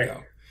 years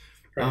ago.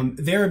 Right.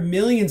 There are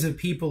millions of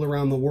people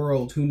around the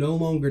world who no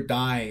longer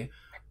die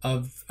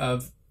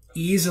of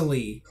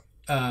easily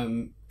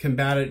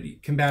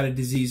combated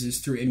diseases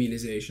through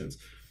immunizations.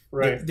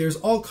 Right. There's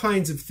all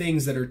kinds of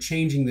things that are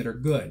changing that are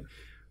good.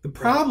 The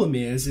problem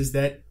is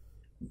that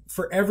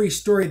for every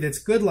story that's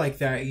good like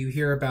that, you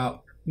hear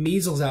about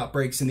measles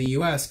outbreaks in the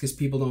U.S. because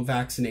people don't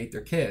vaccinate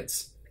their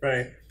kids.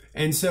 Right.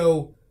 And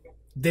so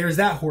there's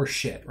that horse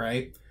shit,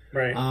 right?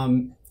 Right.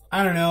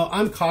 I don't know.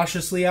 I'm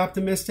cautiously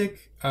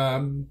optimistic.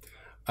 You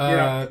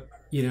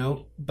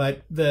know,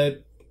 but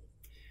the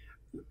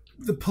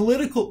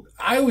political,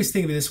 I always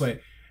think of it this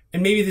way,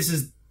 and maybe this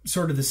is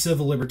sort of the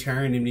civil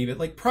libertarian in me, but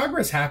like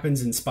progress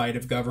happens in spite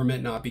of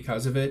government, not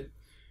because of it.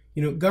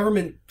 You know,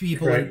 government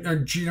people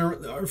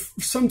are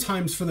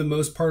sometimes, for the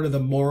most part, are the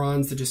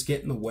morons that just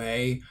get in the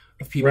way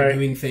of people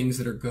doing things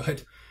that are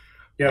good.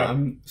 Yeah.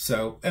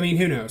 So, I mean,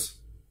 who knows?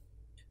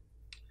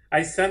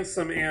 I sensed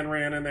some Ayn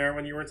Rand in there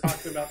when you were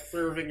talking about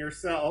serving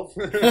yourself.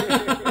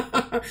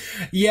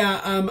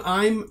 Yeah,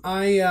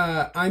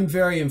 I'm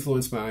very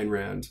influenced by Ayn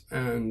Rand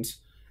and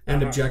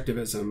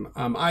objectivism.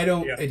 I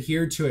don't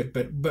adhere to it,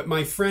 but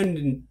my friend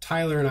and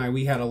Tyler and I,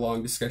 we had a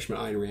long discussion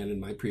about Ayn Rand in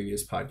my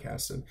previous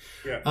podcast, and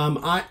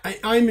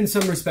I'm in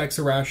some respects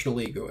a rational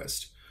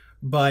egoist,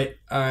 but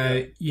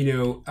you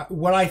know,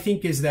 what I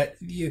think is that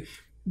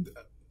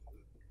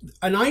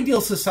an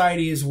ideal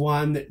society is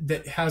one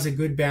that has a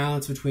good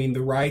balance between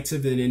the rights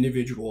of an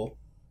individual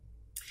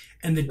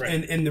and the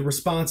and the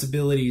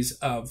responsibilities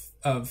of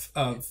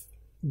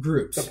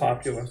groups, the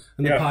populace,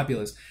 and the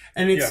populace,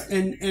 and it's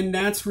and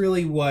that's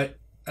really what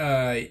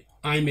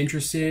I'm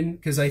interested in,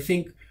 because I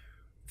think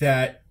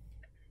that,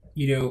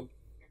 you know,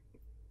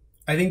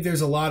 I think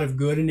there's a lot of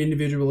good in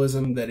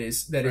individualism that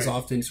is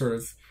often sort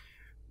of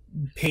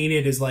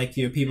painted as like,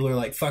 you know, people are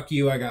like, fuck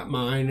you, I got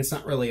mine. It's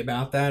not really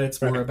about that.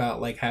 It's more about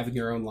like having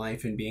your own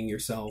life and being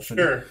yourself.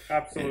 Sure,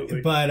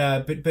 absolutely. But I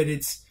don't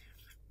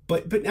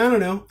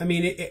know. I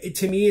mean,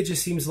 to me, it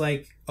just seems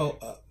like,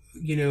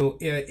 you know,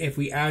 if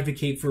we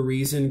advocate for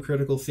reason,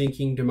 critical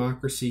thinking,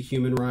 democracy,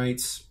 human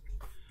rights,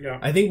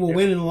 I think we'll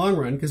win in the long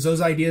run, because those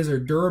ideas are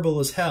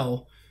durable as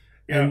hell,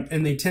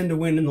 and they tend to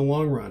win in the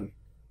long run.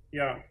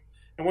 Yeah.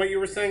 And what you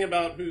were saying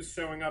about who's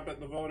showing up at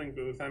the voting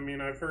booth, I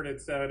mean, I've heard it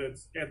said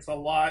it's a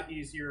lot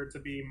easier to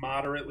be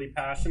moderately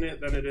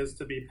passionate than it is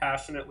to be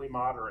passionately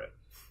moderate.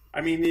 I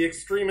mean, the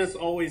extremists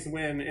always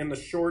win in the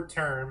short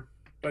term,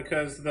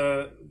 because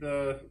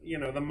the you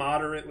know, the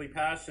moderately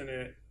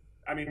passionate,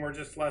 I mean, we're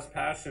just less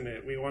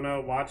passionate. We want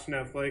to watch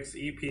Netflix,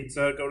 eat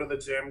pizza, go to the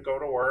gym, go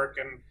to work,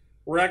 and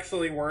we're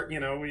actually you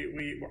know,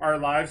 we our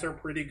lives are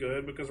pretty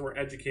good because we're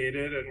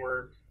educated and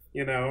we're,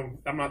 you know,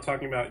 I'm not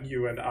talking about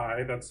you and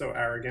I, that's so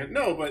arrogant.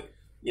 No, but,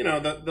 you know,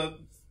 the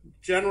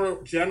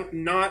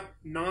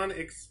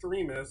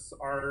non-extremists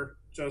are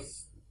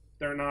just,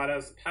 they're not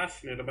as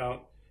passionate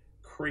about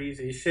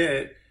crazy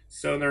shit,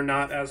 so they're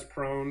not as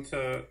prone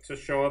to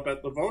show up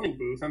at the voting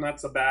booth, and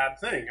that's a bad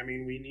thing. I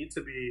mean, we need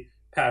to be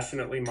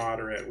passionately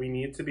moderate. We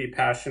need to be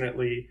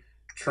passionately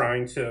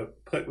trying to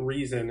put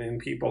reason in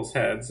people's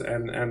heads,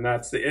 and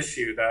that's the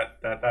issue,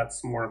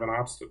 that's more of an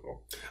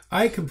obstacle.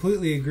 I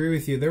completely agree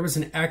with you. There was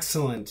an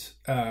excellent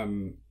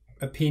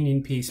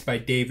opinion piece by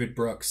David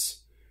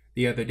Brooks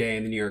the other day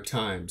in the New York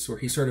Times, where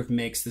he sort of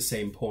makes the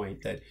same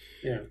point, that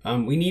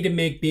we need to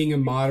make being a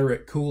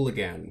moderate cool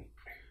again.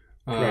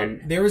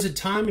 There was a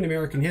time in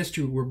American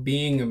history where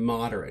being a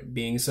moderate,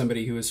 being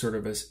somebody who was sort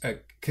of a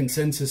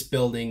consensus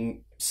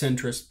building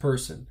centrist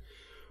person,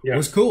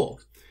 was cool.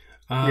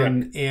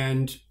 And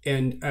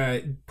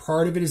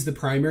part of it is the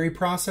primary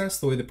process.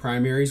 The way the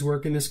primaries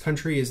work in this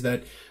country is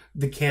that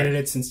the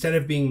candidates, instead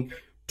of being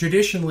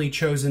traditionally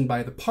chosen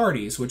by the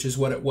parties, which is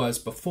what it was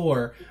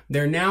before,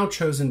 they're now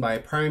chosen by a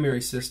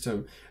primary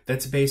system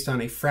that's based on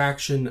a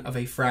fraction of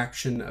a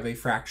fraction of a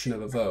fraction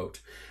of a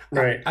vote.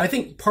 Right. I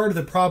think part of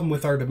the problem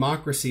with our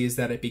democracy is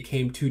that it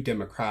became too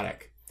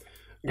democratic.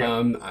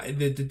 That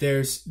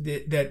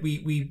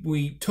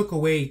we took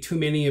away too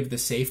many of the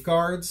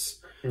safeguards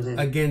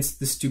against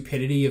the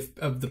stupidity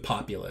of the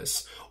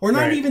populace, or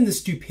not even the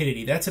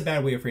stupidity, that's a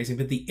bad way of phrasing it,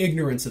 but the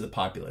ignorance of the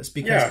populace,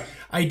 because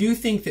I do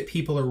think that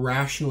people are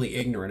rationally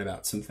ignorant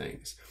about some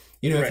things.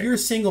 You know, if you're a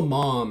single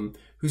mom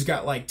who's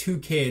got like 2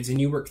 kids and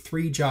you work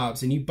 3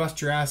 jobs and you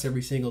bust your ass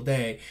every single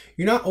day,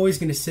 you're not always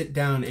going to sit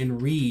down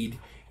and read,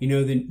 you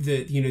know,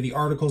 the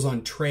articles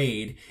on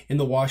trade in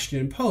the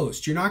Washington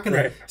Post. You're not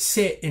going to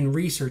sit and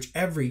research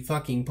every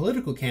fucking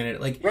political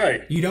candidate. Like,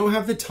 you don't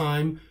have the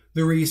time,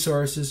 the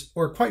resources,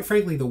 or quite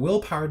frankly, the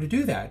willpower to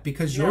do that,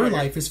 because your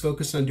life is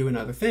focused on doing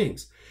other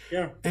things.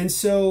 Yeah. And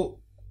so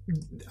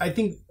I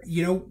think,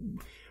 you know,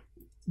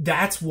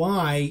 that's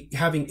why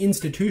having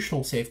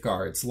institutional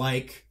safeguards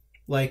like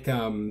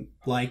the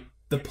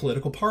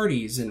political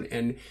parties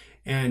and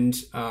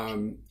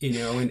you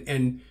know,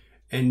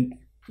 and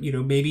you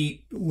know,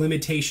 maybe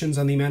limitations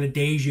on the amount of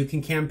days you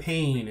can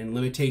campaign, and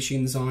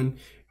limitations on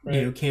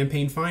you know,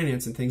 campaign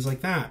finance and things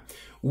like that.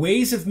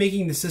 Ways of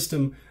making the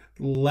system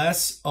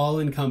less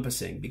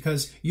all-encompassing,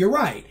 because you're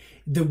right.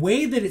 The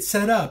way that it's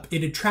set up,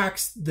 it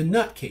attracts the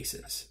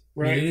nutcases.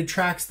 Right. It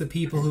attracts the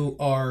people who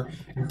are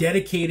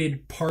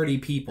dedicated party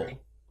people.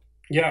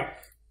 Yeah.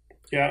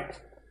 Yeah.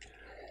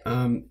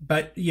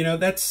 But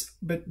that's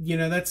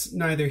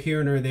neither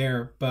here nor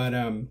there.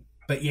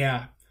 But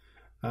yeah.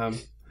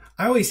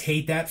 I always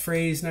hate that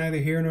phrase, neither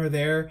here nor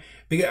there,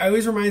 because it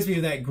always reminds me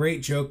of that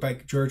great joke by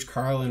George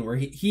Carlin where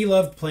he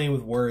loved playing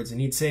with words, and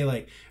he'd say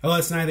like, "Oh,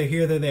 it's neither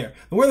here nor there."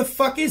 And where the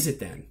fuck is it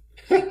then?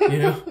 But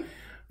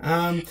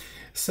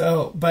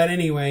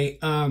anyway,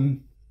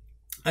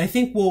 I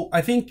think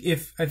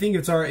if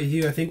it's all right with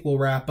you, I think we'll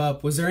wrap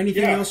up. Was there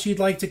anything else you'd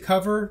like to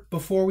cover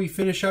before we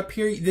finish up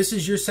here? This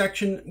is your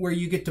section where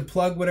you get to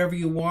plug whatever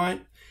you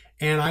want,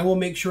 and I will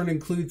make sure to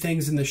include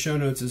things in the show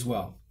notes as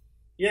well.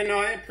 Yeah, no,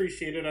 I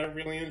appreciate it. I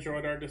really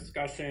enjoyed our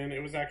discussion.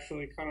 It was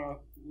actually kind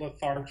of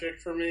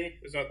lethargic for me.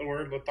 Is that the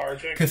word?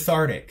 Lethargic?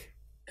 Cathartic.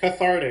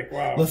 Cathartic,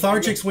 wow.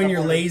 Lethargic's when you're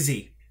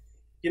lazy.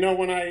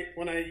 When I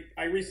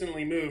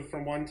recently moved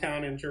from one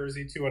town in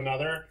Jersey to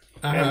another,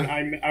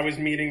 and I was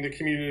meeting the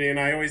community, and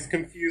I always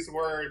confuse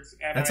words.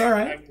 And That's all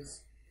right. I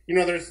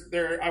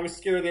was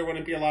scared there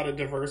wouldn't be a lot of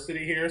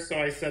diversity here,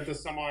 so I said to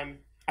someone,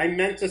 I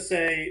meant to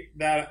say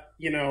that,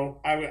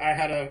 I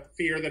had a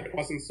fear that it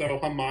wasn't so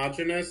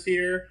homogenous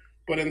here.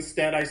 But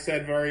instead, I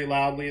said very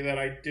loudly that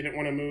I didn't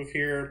want to move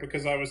here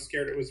because I was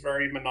scared it was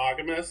very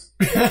monogamous.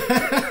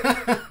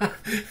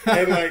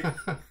 And like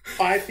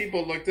 5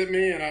 people looked at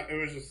me, and it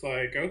was just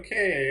like,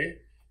 okay,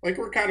 like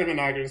we're kind of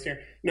monogamous here.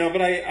 No,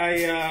 but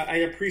I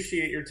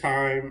appreciate your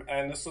time,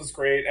 and this was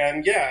great.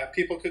 And yeah,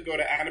 people could go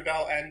to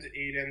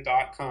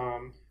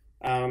AnnabelleAinden.com.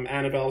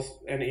 Annabelle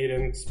and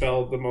Aiden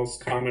spelled the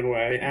most common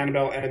way.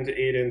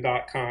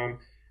 AnnabelleAinden.com.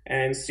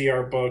 And see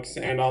our books,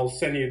 and I'll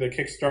send you the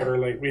Kickstarter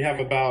link. We have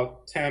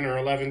about 10 or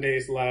 11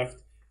 days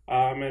left,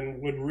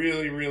 and would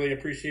really, really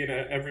appreciate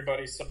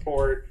everybody's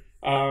support.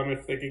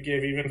 If they could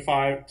give even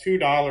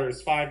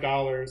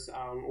 $5,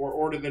 or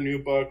order the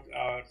new book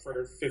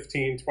for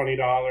 $15,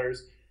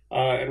 $20,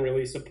 and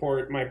really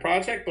support my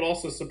project, but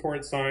also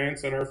support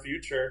science and our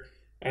future.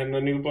 And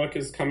the new book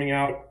is coming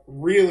out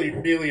really,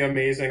 really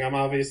amazing. I'm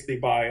obviously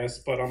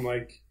biased, but I'm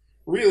like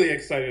really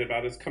excited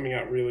about it. It's coming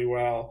out really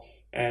well.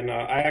 And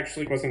I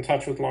actually was in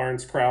touch with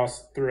Lawrence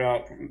Krauss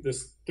throughout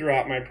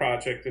my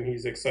project, and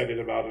he's excited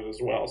about it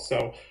as well.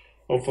 So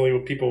hopefully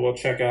people will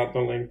check out the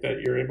link that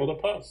you're able to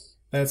post.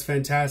 That's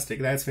fantastic.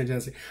 That's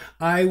fantastic.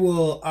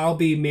 I'll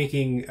be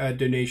making a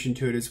donation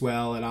to it as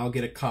well, and I'll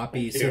get a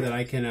copy so that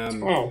I can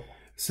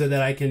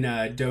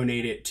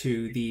donate it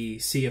to the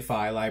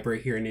CFI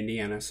library here in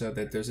Indiana, so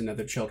that there's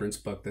another children's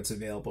book that's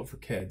available for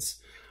kids.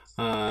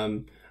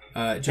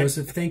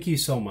 Joseph, thank you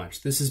so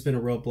much. This has been a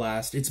real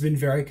blast. It's been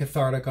very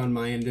cathartic on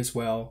my end as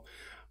well.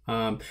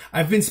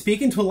 I've been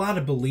speaking to a lot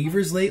of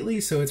believers lately,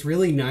 so it's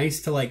really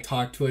nice to like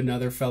talk to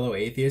another fellow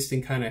atheist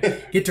and kind of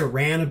get to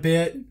rant a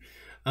bit,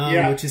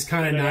 which is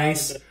kind of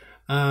nice.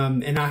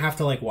 And not have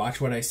to like watch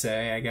what I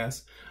say, I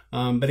guess.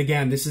 But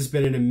again, this has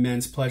been an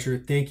immense pleasure.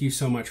 Thank you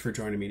so much for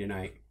joining me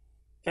tonight.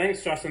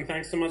 Thanks, Justin.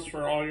 Thanks so much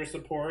for all your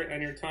support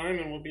and your time,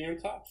 and we'll be in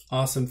touch.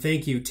 Awesome.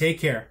 Thank you.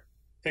 Take care.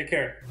 Take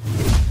care.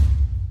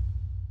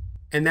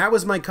 And that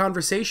was my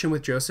conversation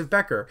with Joseph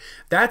Becker.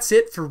 That's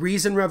it for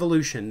Reason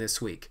Revolution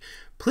this week.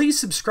 Please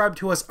subscribe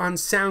to us on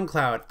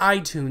SoundCloud,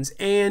 iTunes,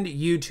 and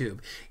YouTube.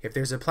 If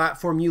there's a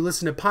platform you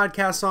listen to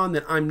podcasts on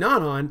that I'm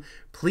not on,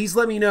 please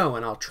let me know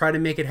and I'll try to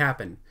make it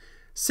happen.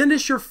 Send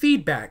us your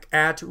feedback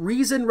at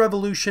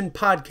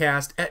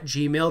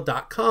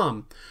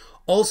reasonrevolutionpodcast@gmail.com.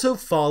 Also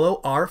follow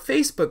our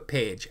Facebook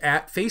page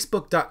at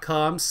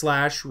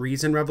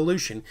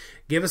facebook.com/reasonrevolution.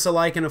 Give us a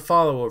like and a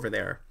follow over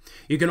there.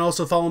 You can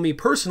also follow me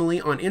personally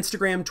on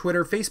Instagram,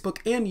 Twitter, Facebook,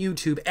 and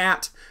YouTube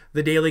at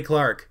The Daily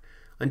Clark.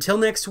 Until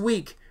next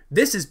week,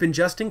 this has been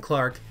Justin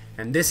Clark,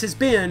 and this has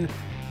been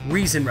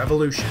Reason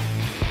Revolution.